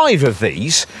were 5 of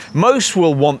these. Most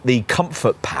will want the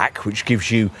comfort pack, which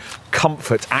gives you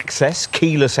comfort access,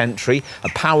 keyless entry, a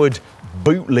powered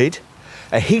boot lid,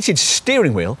 a heated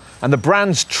steering wheel, and the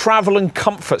brand's travel and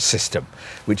comfort system,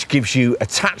 which gives you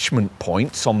attachment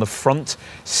points on the front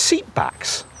seat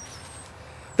backs.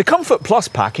 The Comfort Plus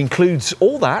pack includes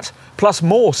all that, plus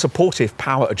more supportive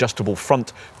power adjustable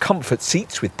front comfort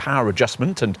seats with power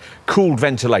adjustment and cooled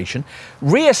ventilation,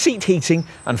 rear seat heating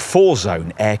and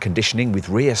 4-zone air conditioning with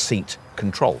rear seat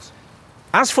controls.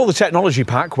 As for the technology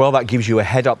pack, well, that gives you a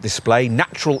head-up display,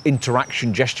 natural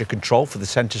interaction gesture control for the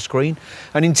centre screen,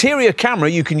 an interior camera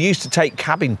you can use to take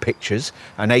cabin pictures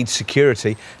and aid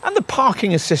security, and the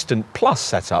Parking Assistant Plus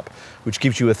setup, which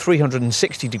gives you a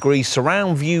 360-degree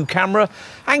surround view camera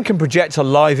and can project a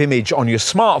live image on your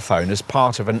smartphone as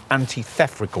part of an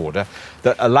anti-theft recorder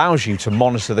that allows you to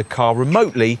monitor the car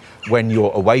remotely when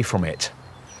you're away from it.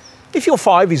 If your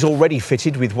 5 is already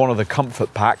fitted with one of the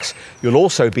comfort packs, you'll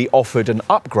also be offered an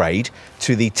upgrade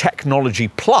to the Technology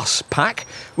Plus pack,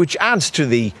 which adds to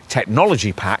the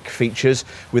Technology pack features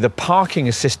with a Parking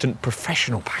Assistant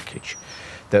Professional package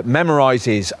that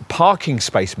memorises parking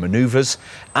space manoeuvres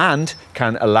and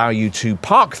can allow you to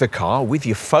park the car with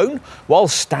your phone while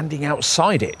standing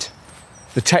outside it.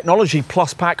 The Technology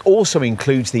Plus pack also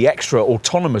includes the extra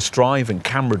autonomous drive and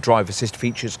camera drive assist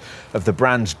features of the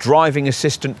brand's Driving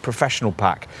Assistant Professional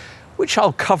pack, which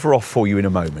I'll cover off for you in a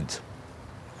moment.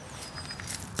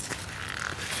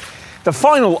 The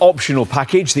final optional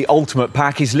package, the Ultimate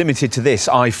pack, is limited to this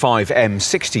i5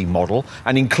 M60 model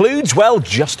and includes, well,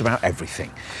 just about everything.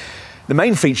 The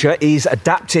main feature is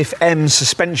Adaptive M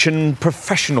Suspension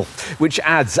Professional, which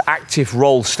adds active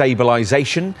roll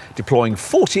stabilisation, deploying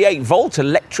 48-volt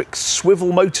electric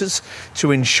swivel motors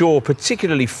to ensure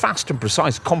particularly fast and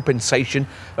precise compensation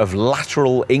of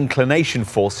lateral inclination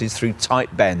forces through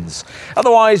tight bends.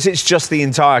 Otherwise, it's just the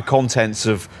entire contents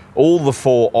of all the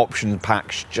 4 option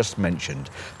packs just mentioned,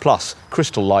 plus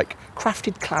crystal-like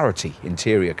crafted clarity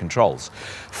interior controls.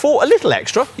 For a little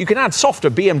extra, you can add softer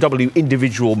BMW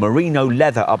individual merino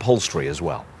leather upholstery as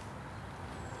well.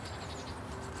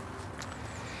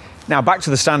 Now, back to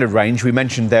the standard range, we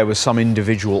mentioned there were some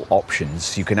individual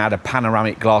options. You can add a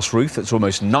panoramic glass roof that's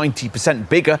almost 90%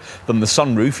 bigger than the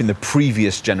sunroof in the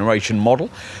previous generation model.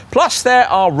 Plus, there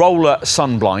are roller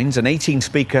sun blinds, an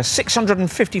 18-speaker,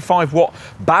 655-watt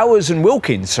Bowers &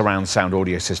 Wilkins surround sound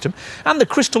audio system, and the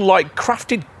crystal-like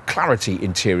crafted clarity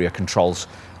interior controls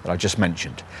that I just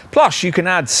mentioned. Plus, you can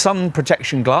add sun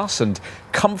protection glass and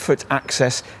comfort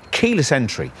access keyless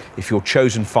entry if your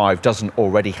chosen 5 doesn't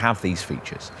already have these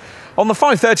features. On the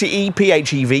 530e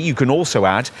PHEV, you can also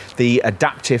add the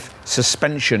Adaptive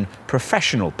Suspension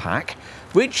Professional pack,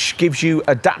 which gives you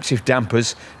adaptive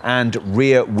dampers and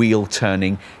rear wheel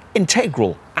turning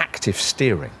integral active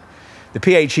steering. The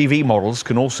PHEV models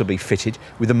can also be fitted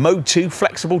with a Mode 2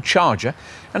 flexible charger,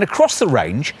 and across the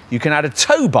range you can add a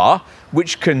tow bar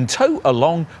which can tow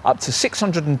along up to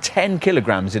 610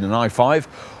 kilograms in an i5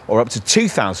 or up to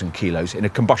 2,000 kilos in a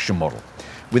combustion model.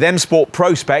 With M Sport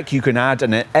Pro Spec you can add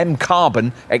an M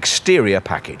Carbon exterior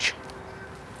package.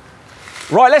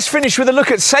 Right, let's finish with a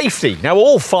look at safety. Now,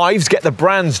 all 5s get the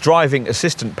brand's Driving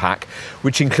Assistant pack,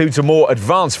 which includes a more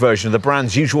advanced version of the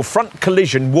brand's usual front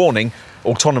collision warning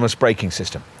autonomous braking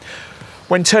system.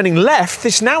 When turning left,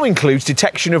 this now includes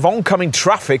detection of oncoming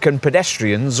traffic and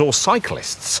pedestrians or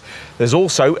cyclists. There's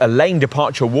also a lane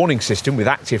departure warning system with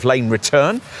active lane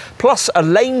return, plus a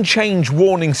lane change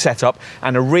warning setup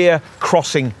and a rear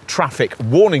crossing traffic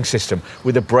warning system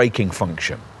with a braking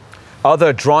function.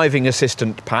 Other Driving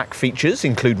Assistant pack features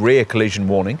include rear collision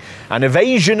warning, an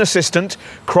evasion assistant,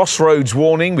 crossroads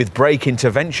warning with brake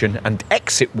intervention and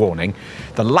exit warning,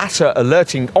 the latter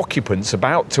alerting occupants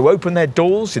about to open their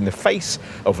doors in the face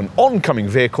of an oncoming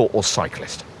vehicle or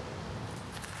cyclist.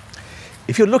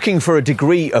 If you're looking for a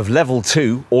degree of Level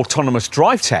 2 autonomous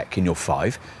drive tech in your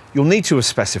 5, you'll need to have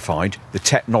specified the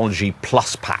Technology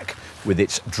Plus pack with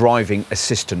its Driving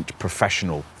Assistant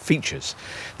Professional features.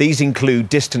 These include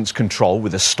distance control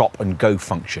with a stop and go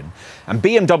function and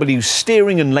BMW's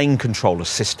steering and lane control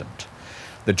assistant.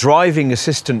 The Driving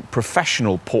Assistant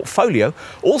Professional portfolio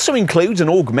also includes an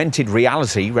augmented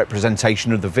reality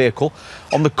representation of the vehicle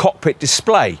on the cockpit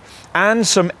display and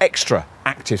some extra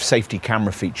active safety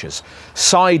camera features,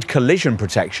 side collision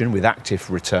protection with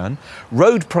active return,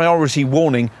 road priority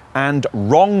warning and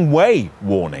wrong way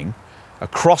warning, a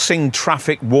crossing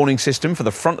traffic warning system for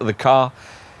the front of the car,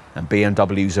 and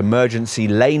BMW's emergency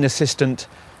lane assistant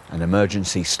and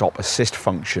emergency stop assist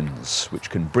functions, which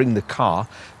can bring the car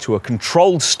to a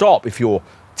controlled stop if you're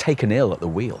taken ill at the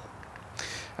wheel.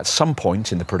 At some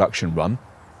point in the production run,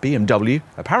 BMW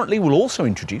apparently will also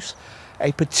introduce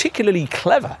a particularly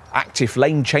clever active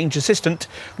lane change assistant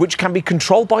which can be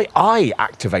controlled by eye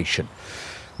activation.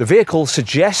 The vehicle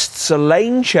suggests a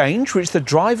lane change which the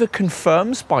driver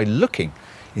confirms by looking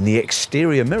in the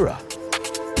exterior mirror.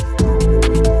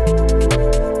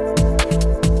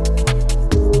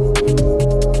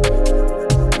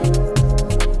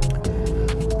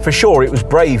 For sure, it was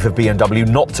brave of BMW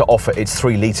not to offer its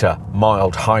 3-litre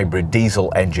mild hybrid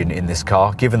diesel engine in this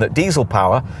car, given that diesel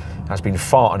power has been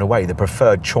far and away the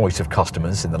preferred choice of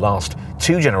customers in the last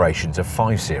 2 generations of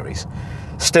 5 Series.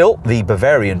 Still, the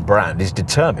Bavarian brand is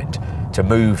determined to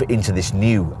move into this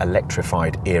new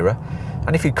electrified era,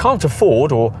 and if you can't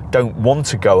afford or don't want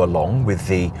to go along with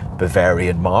the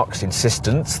Bavarian marque's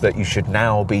insistence that you should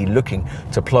now be looking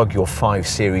to plug your 5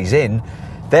 Series in,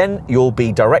 then you'll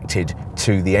be directed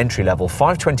to the entry-level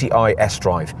 520i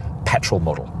S-Drive petrol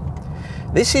model.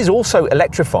 This is also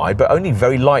electrified, but only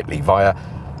very lightly via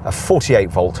a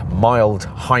 48-volt mild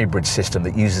hybrid system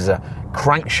that uses a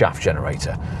crankshaft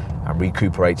generator and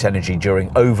recuperates energy during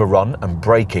overrun and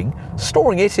braking,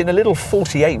 storing it in a little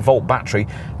 48-volt battery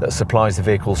that supplies the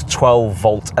vehicle's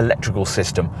 12-volt electrical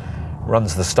system,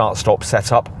 runs the start-stop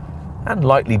setup, and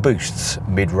lightly boosts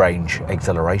mid-range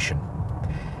acceleration.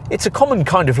 It's a common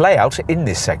kind of layout in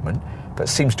this segment, but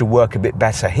seems to work a bit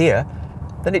better here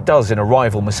than it does in a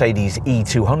rival Mercedes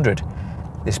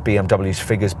E200. This BMW's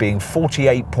figures being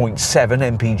 48.7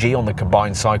 mpg on the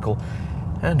combined cycle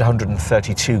and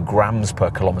 132 grams per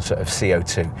kilometre of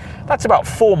CO2. That's about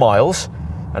 4 miles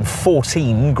and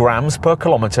 14 grams per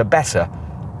kilometre better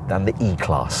than the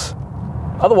E-Class.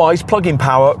 Otherwise, plug-in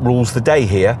power rules the day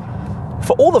here.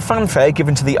 For all the fanfare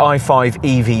given to the i5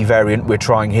 EV variant we're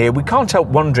trying here, we can't help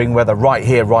wondering whether right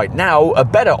here, right now, a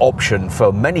better option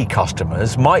for many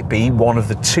customers might be one of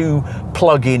the 2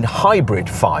 plug-in hybrid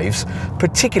 5s,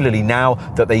 particularly now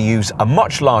that they use a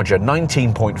much larger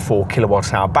 19.4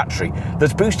 kilowatt-hour battery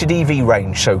that's boosted EV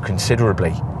range so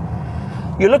considerably.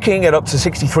 You're looking at up to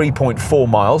 63.4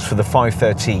 miles for the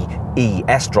 530e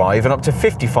S-Drive and up to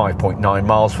 55.9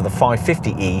 miles for the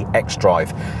 550e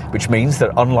X-Drive, which means that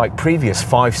unlike previous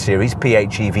 5 Series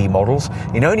PHEV models,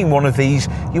 in owning one of these,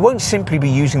 you won't simply be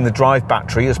using the drive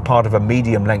battery as part of a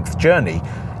medium-length journey.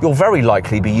 You'll very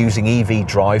likely be using EV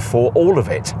drive for all of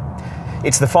it.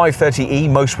 It's the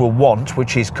 530e most will want,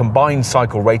 which is combined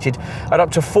cycle rated at up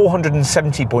to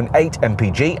 470.8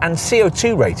 mpg and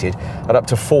CO2 rated at up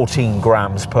to 14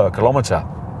 grams per kilometre.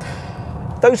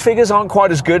 Those figures aren't quite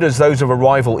as good as those of a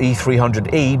rival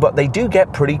E300e, but they do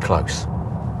get pretty close.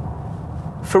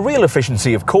 For real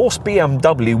efficiency, of course,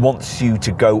 BMW wants you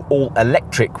to go all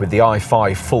electric with the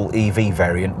i5 full EV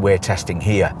variant we're testing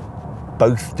here.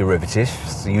 Both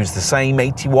derivatives use the same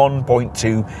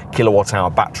 81.2 kilowatt-hour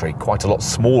battery, quite a lot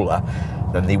smaller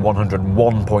than the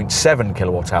 101.7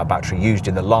 kilowatt-hour battery used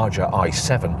in the larger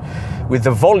i7, with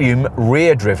the volume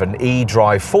rear-driven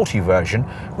eDrive 40 version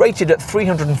rated at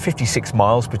 356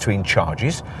 miles between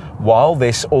charges, while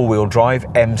this all-wheel drive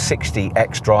M60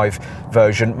 X-Drive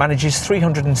version manages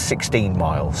 316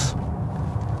 miles.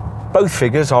 Both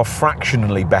figures are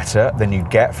fractionally better than you'd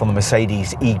get from the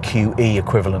Mercedes EQE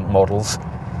equivalent models.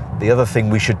 The other thing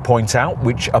we should point out,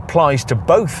 which applies to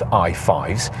both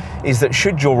i5s, is that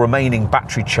should your remaining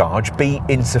battery charge be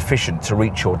insufficient to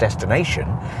reach your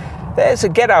destination, there's a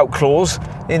get-out clause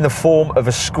in the form of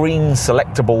a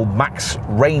screen-selectable max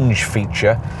range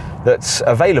feature that's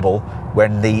available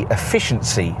when the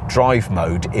efficiency drive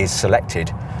mode is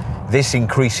selected. This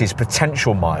increases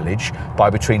potential mileage by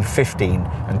between 15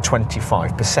 and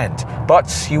 25%,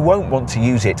 but you won't want to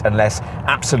use it unless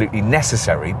absolutely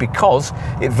necessary because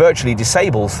it virtually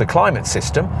disables the climate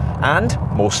system and,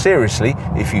 more seriously,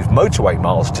 if you've motorway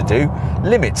miles to do,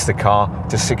 limits the car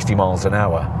to 60 miles an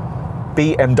hour.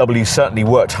 BMW certainly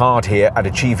worked hard here at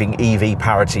achieving EV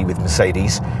parity with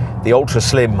Mercedes. The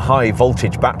ultra-slim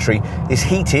high-voltage battery is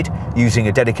heated using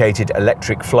a dedicated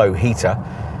electric flow heater.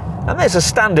 And there's a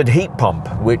standard heat pump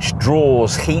which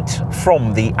draws heat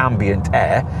from the ambient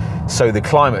air, so the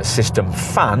climate system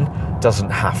fan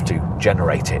doesn't have to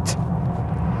generate it.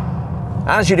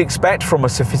 As you'd expect from a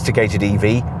sophisticated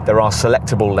EV, there are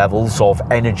selectable levels of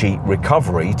energy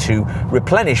recovery to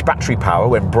replenish battery power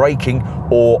when braking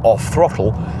or off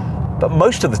throttle, but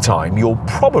most of the time you'll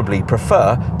probably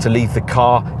prefer to leave the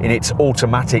car in its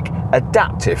automatic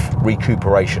adaptive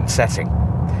recuperation setting.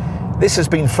 This has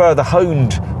been further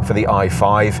honed for the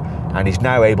i5 and is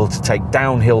now able to take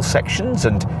downhill sections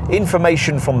and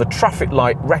information from the traffic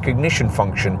light recognition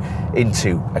function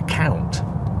into account.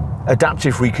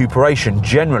 Adaptive recuperation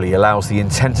generally allows the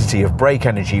intensity of brake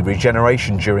energy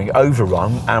regeneration during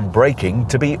overrun and braking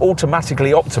to be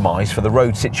automatically optimized for the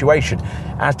road situation,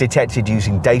 as detected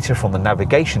using data from the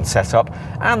navigation setup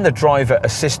and the driver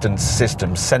assistance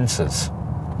system sensors.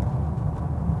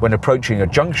 When approaching a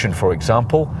junction, for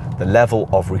example, the level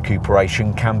of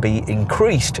recuperation can be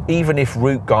increased even if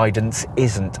route guidance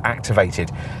isn't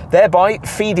activated, thereby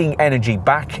feeding energy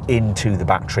back into the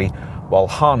battery while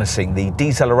harnessing the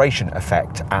deceleration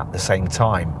effect at the same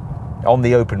time. On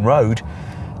the open road,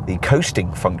 the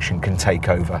coasting function can take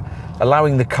over,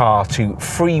 allowing the car to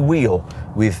freewheel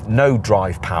with no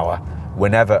drive power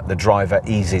whenever the driver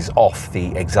eases off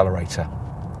the accelerator.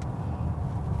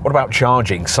 What about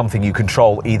charging? Something you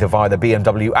control either via the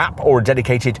BMW app or a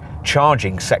dedicated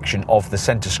charging section of the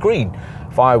center screen,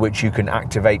 via which you can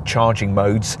activate charging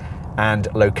modes and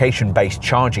location-based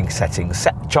charging settings,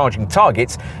 set charging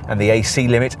targets and the AC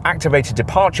limit, activate a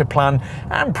departure plan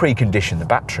and precondition the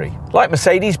battery. Like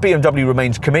Mercedes, BMW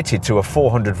remains committed to a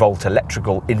 400-volt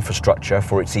electrical infrastructure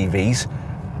for its EVs,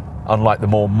 unlike the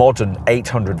more modern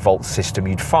 800-volt system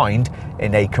you'd find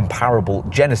in a comparable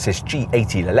Genesis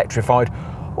G80 electrified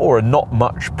or a not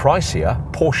much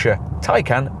pricier Porsche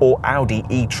Taycan or Audi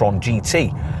e-tron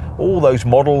GT. All those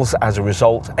models, as a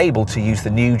result, able to use the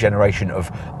new generation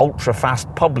of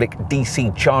ultra-fast public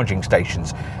DC charging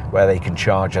stations where they can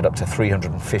charge at up to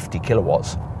 350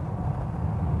 kilowatts.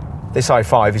 This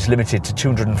i5 is limited to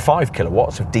 205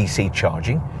 kilowatts of DC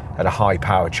charging at a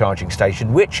high-power charging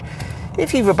station, which,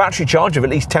 if you have a battery charge of at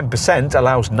least 10%,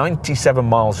 allows 97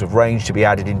 miles of range to be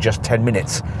added in just 10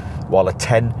 minutes, while a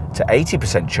 10 to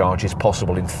 80% charge is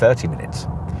possible in 30 minutes.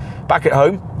 Back at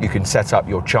home, you can set up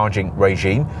your charging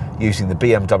regime using the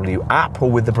BMW app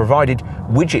or with the provided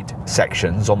widget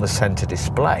sections on the center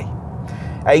display.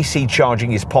 AC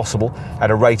charging is possible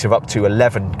at a rate of up to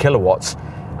 11 kilowatts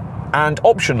and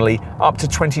optionally up to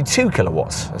 22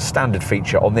 kilowatts, a standard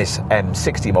feature on this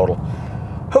M60 model.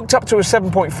 Hooked up to a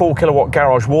 7.4 kilowatt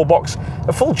garage wall box,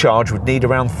 a full charge would need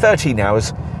around 13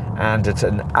 hours, and at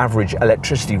an average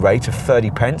electricity rate of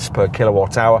 30 pence per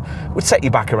kilowatt hour would set you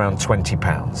back around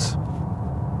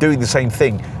 £20. Doing the same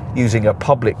thing using a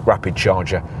public rapid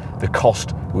charger, the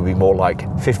cost would be more like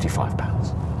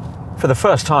 £55. For the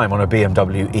first time on a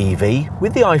BMW EV,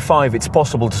 with the i5 it's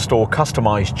possible to store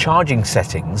customised charging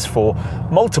settings for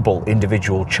multiple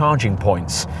individual charging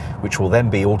points, which will then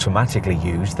be automatically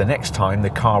used the next time the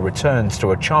car returns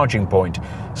to a charging point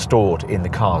stored in the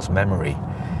car's memory.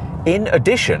 In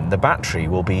addition, the battery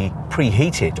will be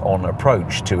preheated on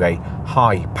approach to a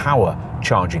high-power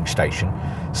charging station,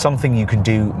 something you can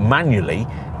do manually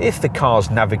if the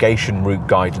car's navigation route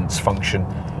guidance function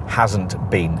hasn't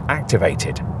been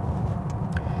activated.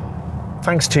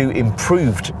 Thanks to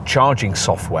improved charging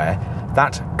software,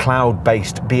 that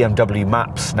cloud-based BMW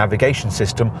Maps navigation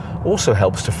system also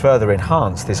helps to further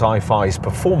enhance this i5's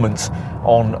performance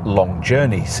on long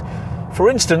journeys. For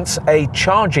instance, a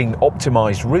charging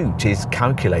optimized route is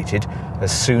calculated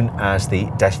as soon as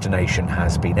the destination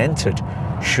has been entered,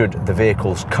 should the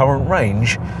vehicle's current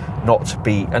range not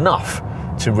be enough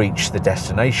to reach the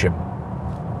destination.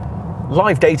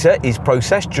 Live data is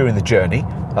processed during the journey,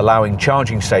 allowing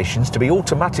charging stations to be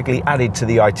automatically added to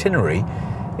the itinerary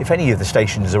if any of the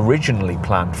stations originally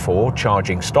planned for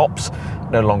charging stops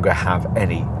no longer have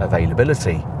any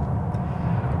availability.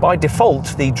 By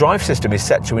default, the drive system is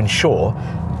set to ensure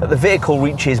that the vehicle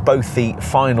reaches both the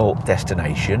final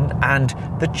destination and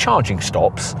the charging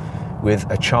stops with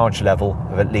a charge level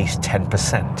of at least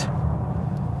 10%.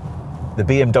 The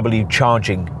BMW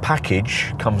charging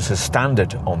package comes as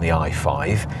standard on the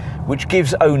i5, which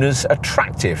gives owners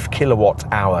attractive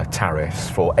kilowatt-hour tariffs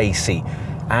for AC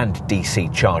and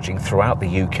DC charging throughout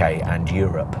the UK and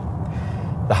Europe.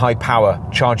 The high-power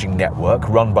charging network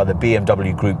run by the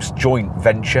BMW Group's joint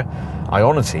venture,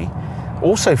 Ionity,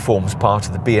 also forms part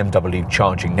of the BMW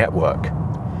charging network.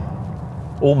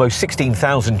 Almost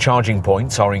 16,000 charging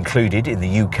points are included in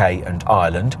the UK and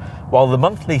Ireland, while the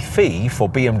monthly fee for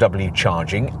BMW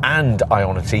charging and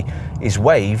Ionity is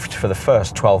waived for the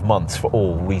first 12 months for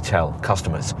all retail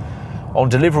customers. On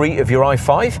delivery of your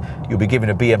i5, you'll be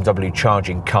given a BMW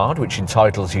charging card, which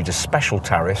entitles you to special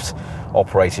tariffs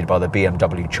operated by the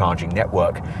BMW charging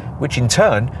network, which in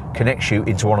turn connects you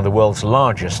into one of the world's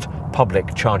largest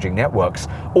public charging networks,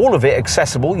 all of it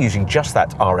accessible using just that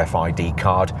RFID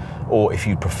card, or if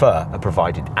you prefer, a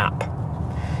provided app.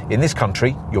 In this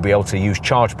country, you'll be able to use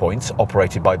charge points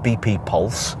operated by BP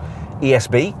Pulse,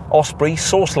 ESB, Osprey,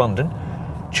 Source London,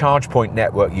 ChargePoint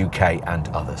Network UK and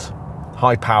others.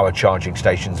 high-power charging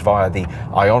stations via the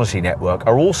Ionity network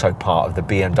are also part of the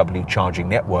BMW charging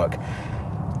network.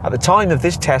 At the time of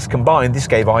this test combined, this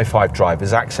gave i5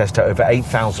 drivers access to over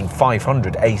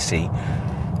 8,500 AC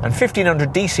and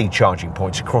 1,500 DC charging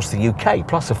points across the UK,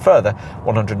 plus a further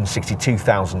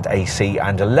 162,000 AC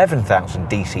and 11,000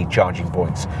 DC charging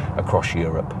points across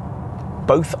Europe.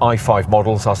 Both i5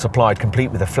 models are supplied complete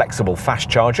with a flexible fast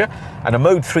charger and a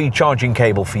Mode 3 charging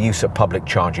cable for use at public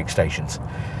charging stations.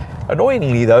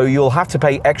 Annoyingly though, you'll have to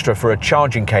pay extra for a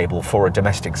charging cable for a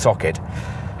domestic socket.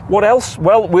 What else?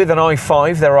 Well, with an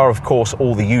i5 there are of course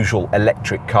all the usual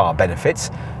electric car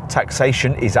benefits.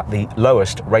 Taxation is at the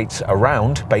lowest rates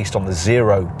around based on the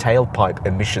zero tailpipe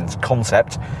emissions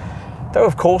concept, though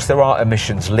of course there are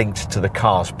emissions linked to the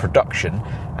car's production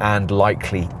and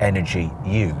likely energy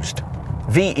used.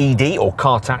 VED or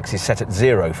car tax is set at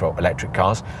 0 for electric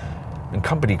cars, and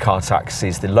company car tax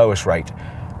is the lowest rate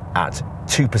at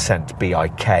 2%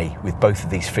 BIK, with both of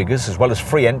these figures, as well as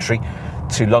free entry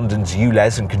to London's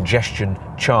ULEZ and congestion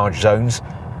charge zones,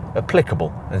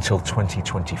 applicable until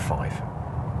 2025.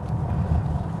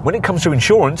 When it comes to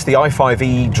insurance, the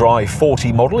i5 eDrive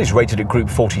 40 model is rated at Group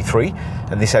 43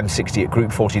 and this M60 at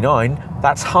Group 49.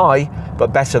 That's high,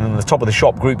 but better than the top of the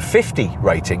shop Group 50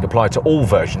 rating applied to all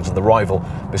versions of the rival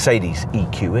Mercedes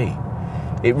EQE.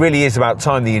 It really is about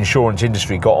time the insurance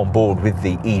industry got on board with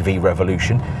the EV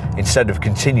revolution, instead of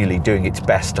continually doing its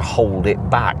best to hold it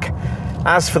back.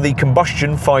 As for the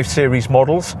combustion 5 Series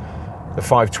models, the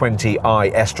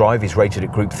 520i S-Drive is rated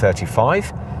at Group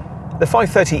 35, the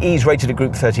 530e is rated at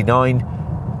Group 39,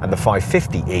 and the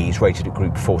 550e is rated at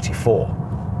Group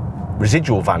 44.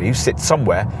 Residual values sit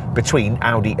somewhere between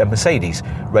Audi and Mercedes,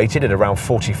 rated at around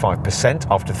 45%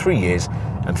 after 3 years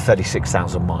and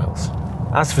 36,000 miles.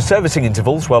 As for servicing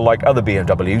intervals, well, like other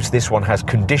BMWs, this one has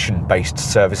condition-based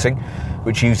servicing,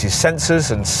 which uses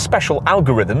sensors and special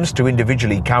algorithms to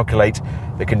individually calculate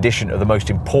the condition of the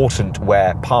most important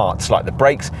wear parts, like the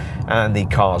brakes and the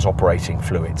car's operating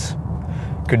fluids.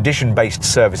 Condition-based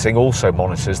servicing also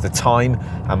monitors the time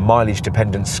and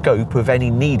mileage-dependent scope of any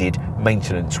needed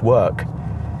maintenance work.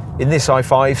 In this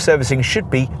i5, servicing should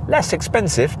be less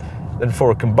expensive than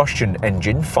for a combustion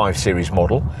engine 5 Series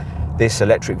model. This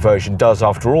electric version does,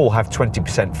 after all, have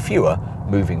 20% fewer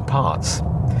moving parts.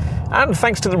 And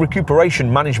thanks to the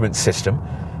recuperation management system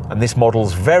and this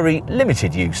model's very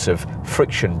limited use of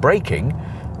friction braking,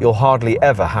 you'll hardly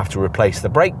ever have to replace the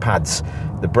brake pads.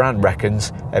 The brand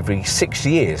reckons every 6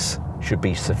 years should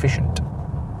be sufficient.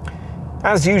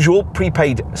 As usual,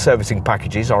 prepaid servicing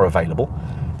packages are available,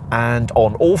 and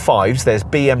on all 5s there's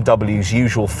BMW's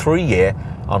usual 3-year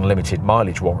unlimited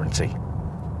mileage warranty.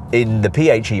 In the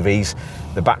PHEVs,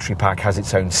 the battery pack has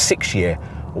its own 6-year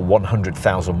or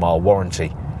 100,000 mile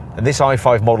warranty, and this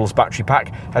i5 model's battery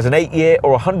pack has an 8-year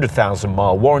or 100,000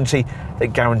 mile warranty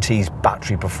that guarantees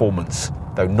battery performance,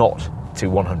 though not to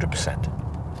 100%.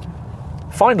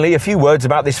 Finally, a few words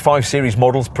about this 5 Series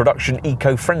model's production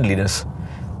eco-friendliness.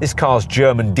 This car's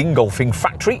German Dingolfing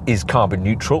factory is carbon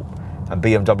neutral, and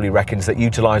BMW reckons that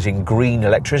utilising green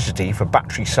electricity for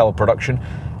battery cell production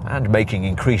and making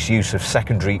increased use of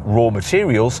secondary raw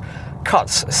materials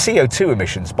cuts CO2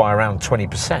 emissions by around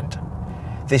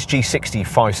 20%. This G60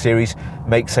 5 Series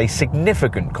makes a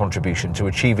significant contribution to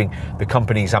achieving the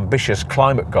company's ambitious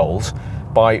climate goals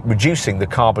by reducing the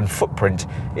carbon footprint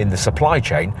in the supply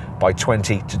chain by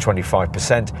 20 to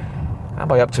 25% and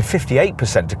by up to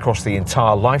 58% across the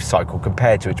entire life cycle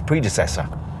compared to its predecessor.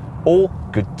 All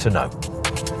good to know.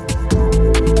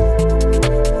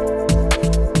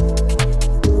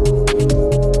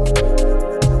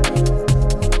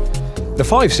 The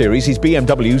 5 Series is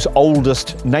BMW's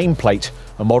oldest nameplate,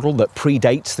 a model that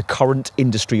predates the current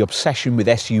industry obsession with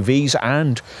SUVs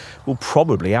and will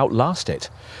probably outlast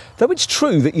it. Though it's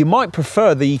true that you might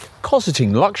prefer the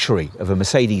cosseting luxury of a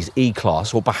Mercedes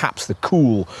E-Class, or perhaps the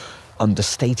cool,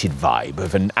 understated vibe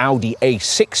of an Audi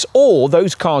A6 or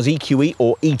those cars' EQE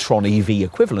or e-tron EV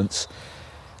equivalents,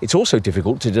 it's also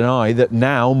difficult to deny that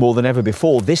now, more than ever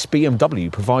before, this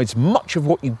BMW provides much of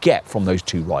what you get from those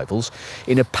two rivals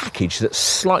in a package that's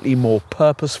slightly more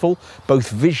purposeful, both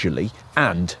visually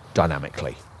and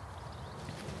dynamically.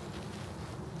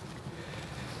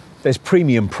 There's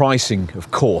premium pricing,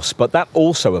 of course, but that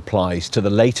also applies to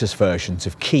the latest versions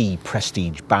of key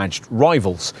prestige-badged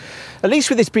rivals. At least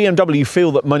with this BMW, you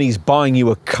feel that money's buying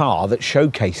you a car that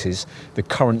showcases the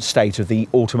current state of the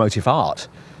automotive art.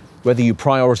 Whether you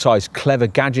prioritise clever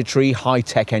gadgetry,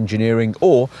 high-tech engineering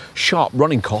or sharp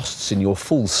running costs in your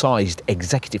full-sized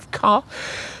executive car,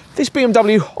 this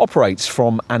BMW operates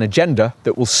from an agenda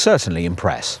that will certainly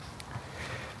impress.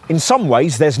 In some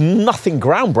ways, there's nothing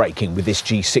groundbreaking with this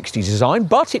G60 design,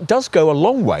 but it does go a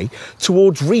long way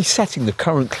towards resetting the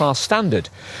current class standard.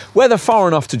 Whether far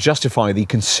enough to justify the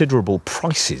considerable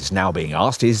prices now being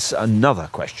asked is another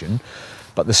question,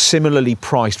 but the similarly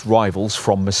priced rivals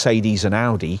from Mercedes and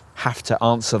Audi have to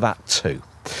answer that too.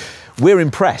 We're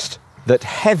impressed that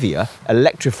heavier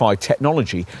electrified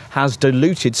technology has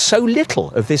diluted so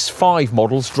little of this 5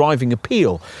 model's driving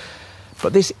appeal.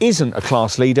 But this isn't a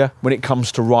class leader when it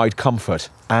comes to ride comfort,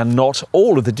 and not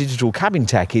all of the digital cabin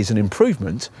tech is an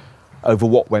improvement over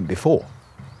what went before.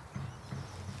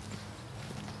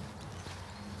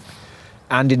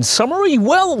 And in summary,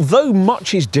 well, though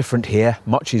much is different here,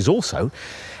 much is also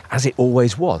as it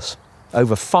always was.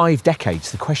 Over 5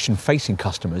 decades, the question facing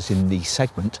customers in the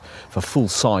segment for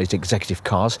full-sized executive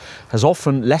cars has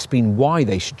often less been why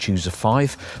they should choose a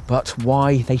 5, but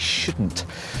why they shouldn't.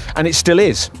 And it still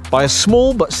is. By a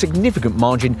small but significant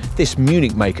margin, this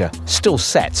Munich maker still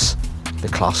sets the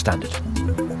class standard.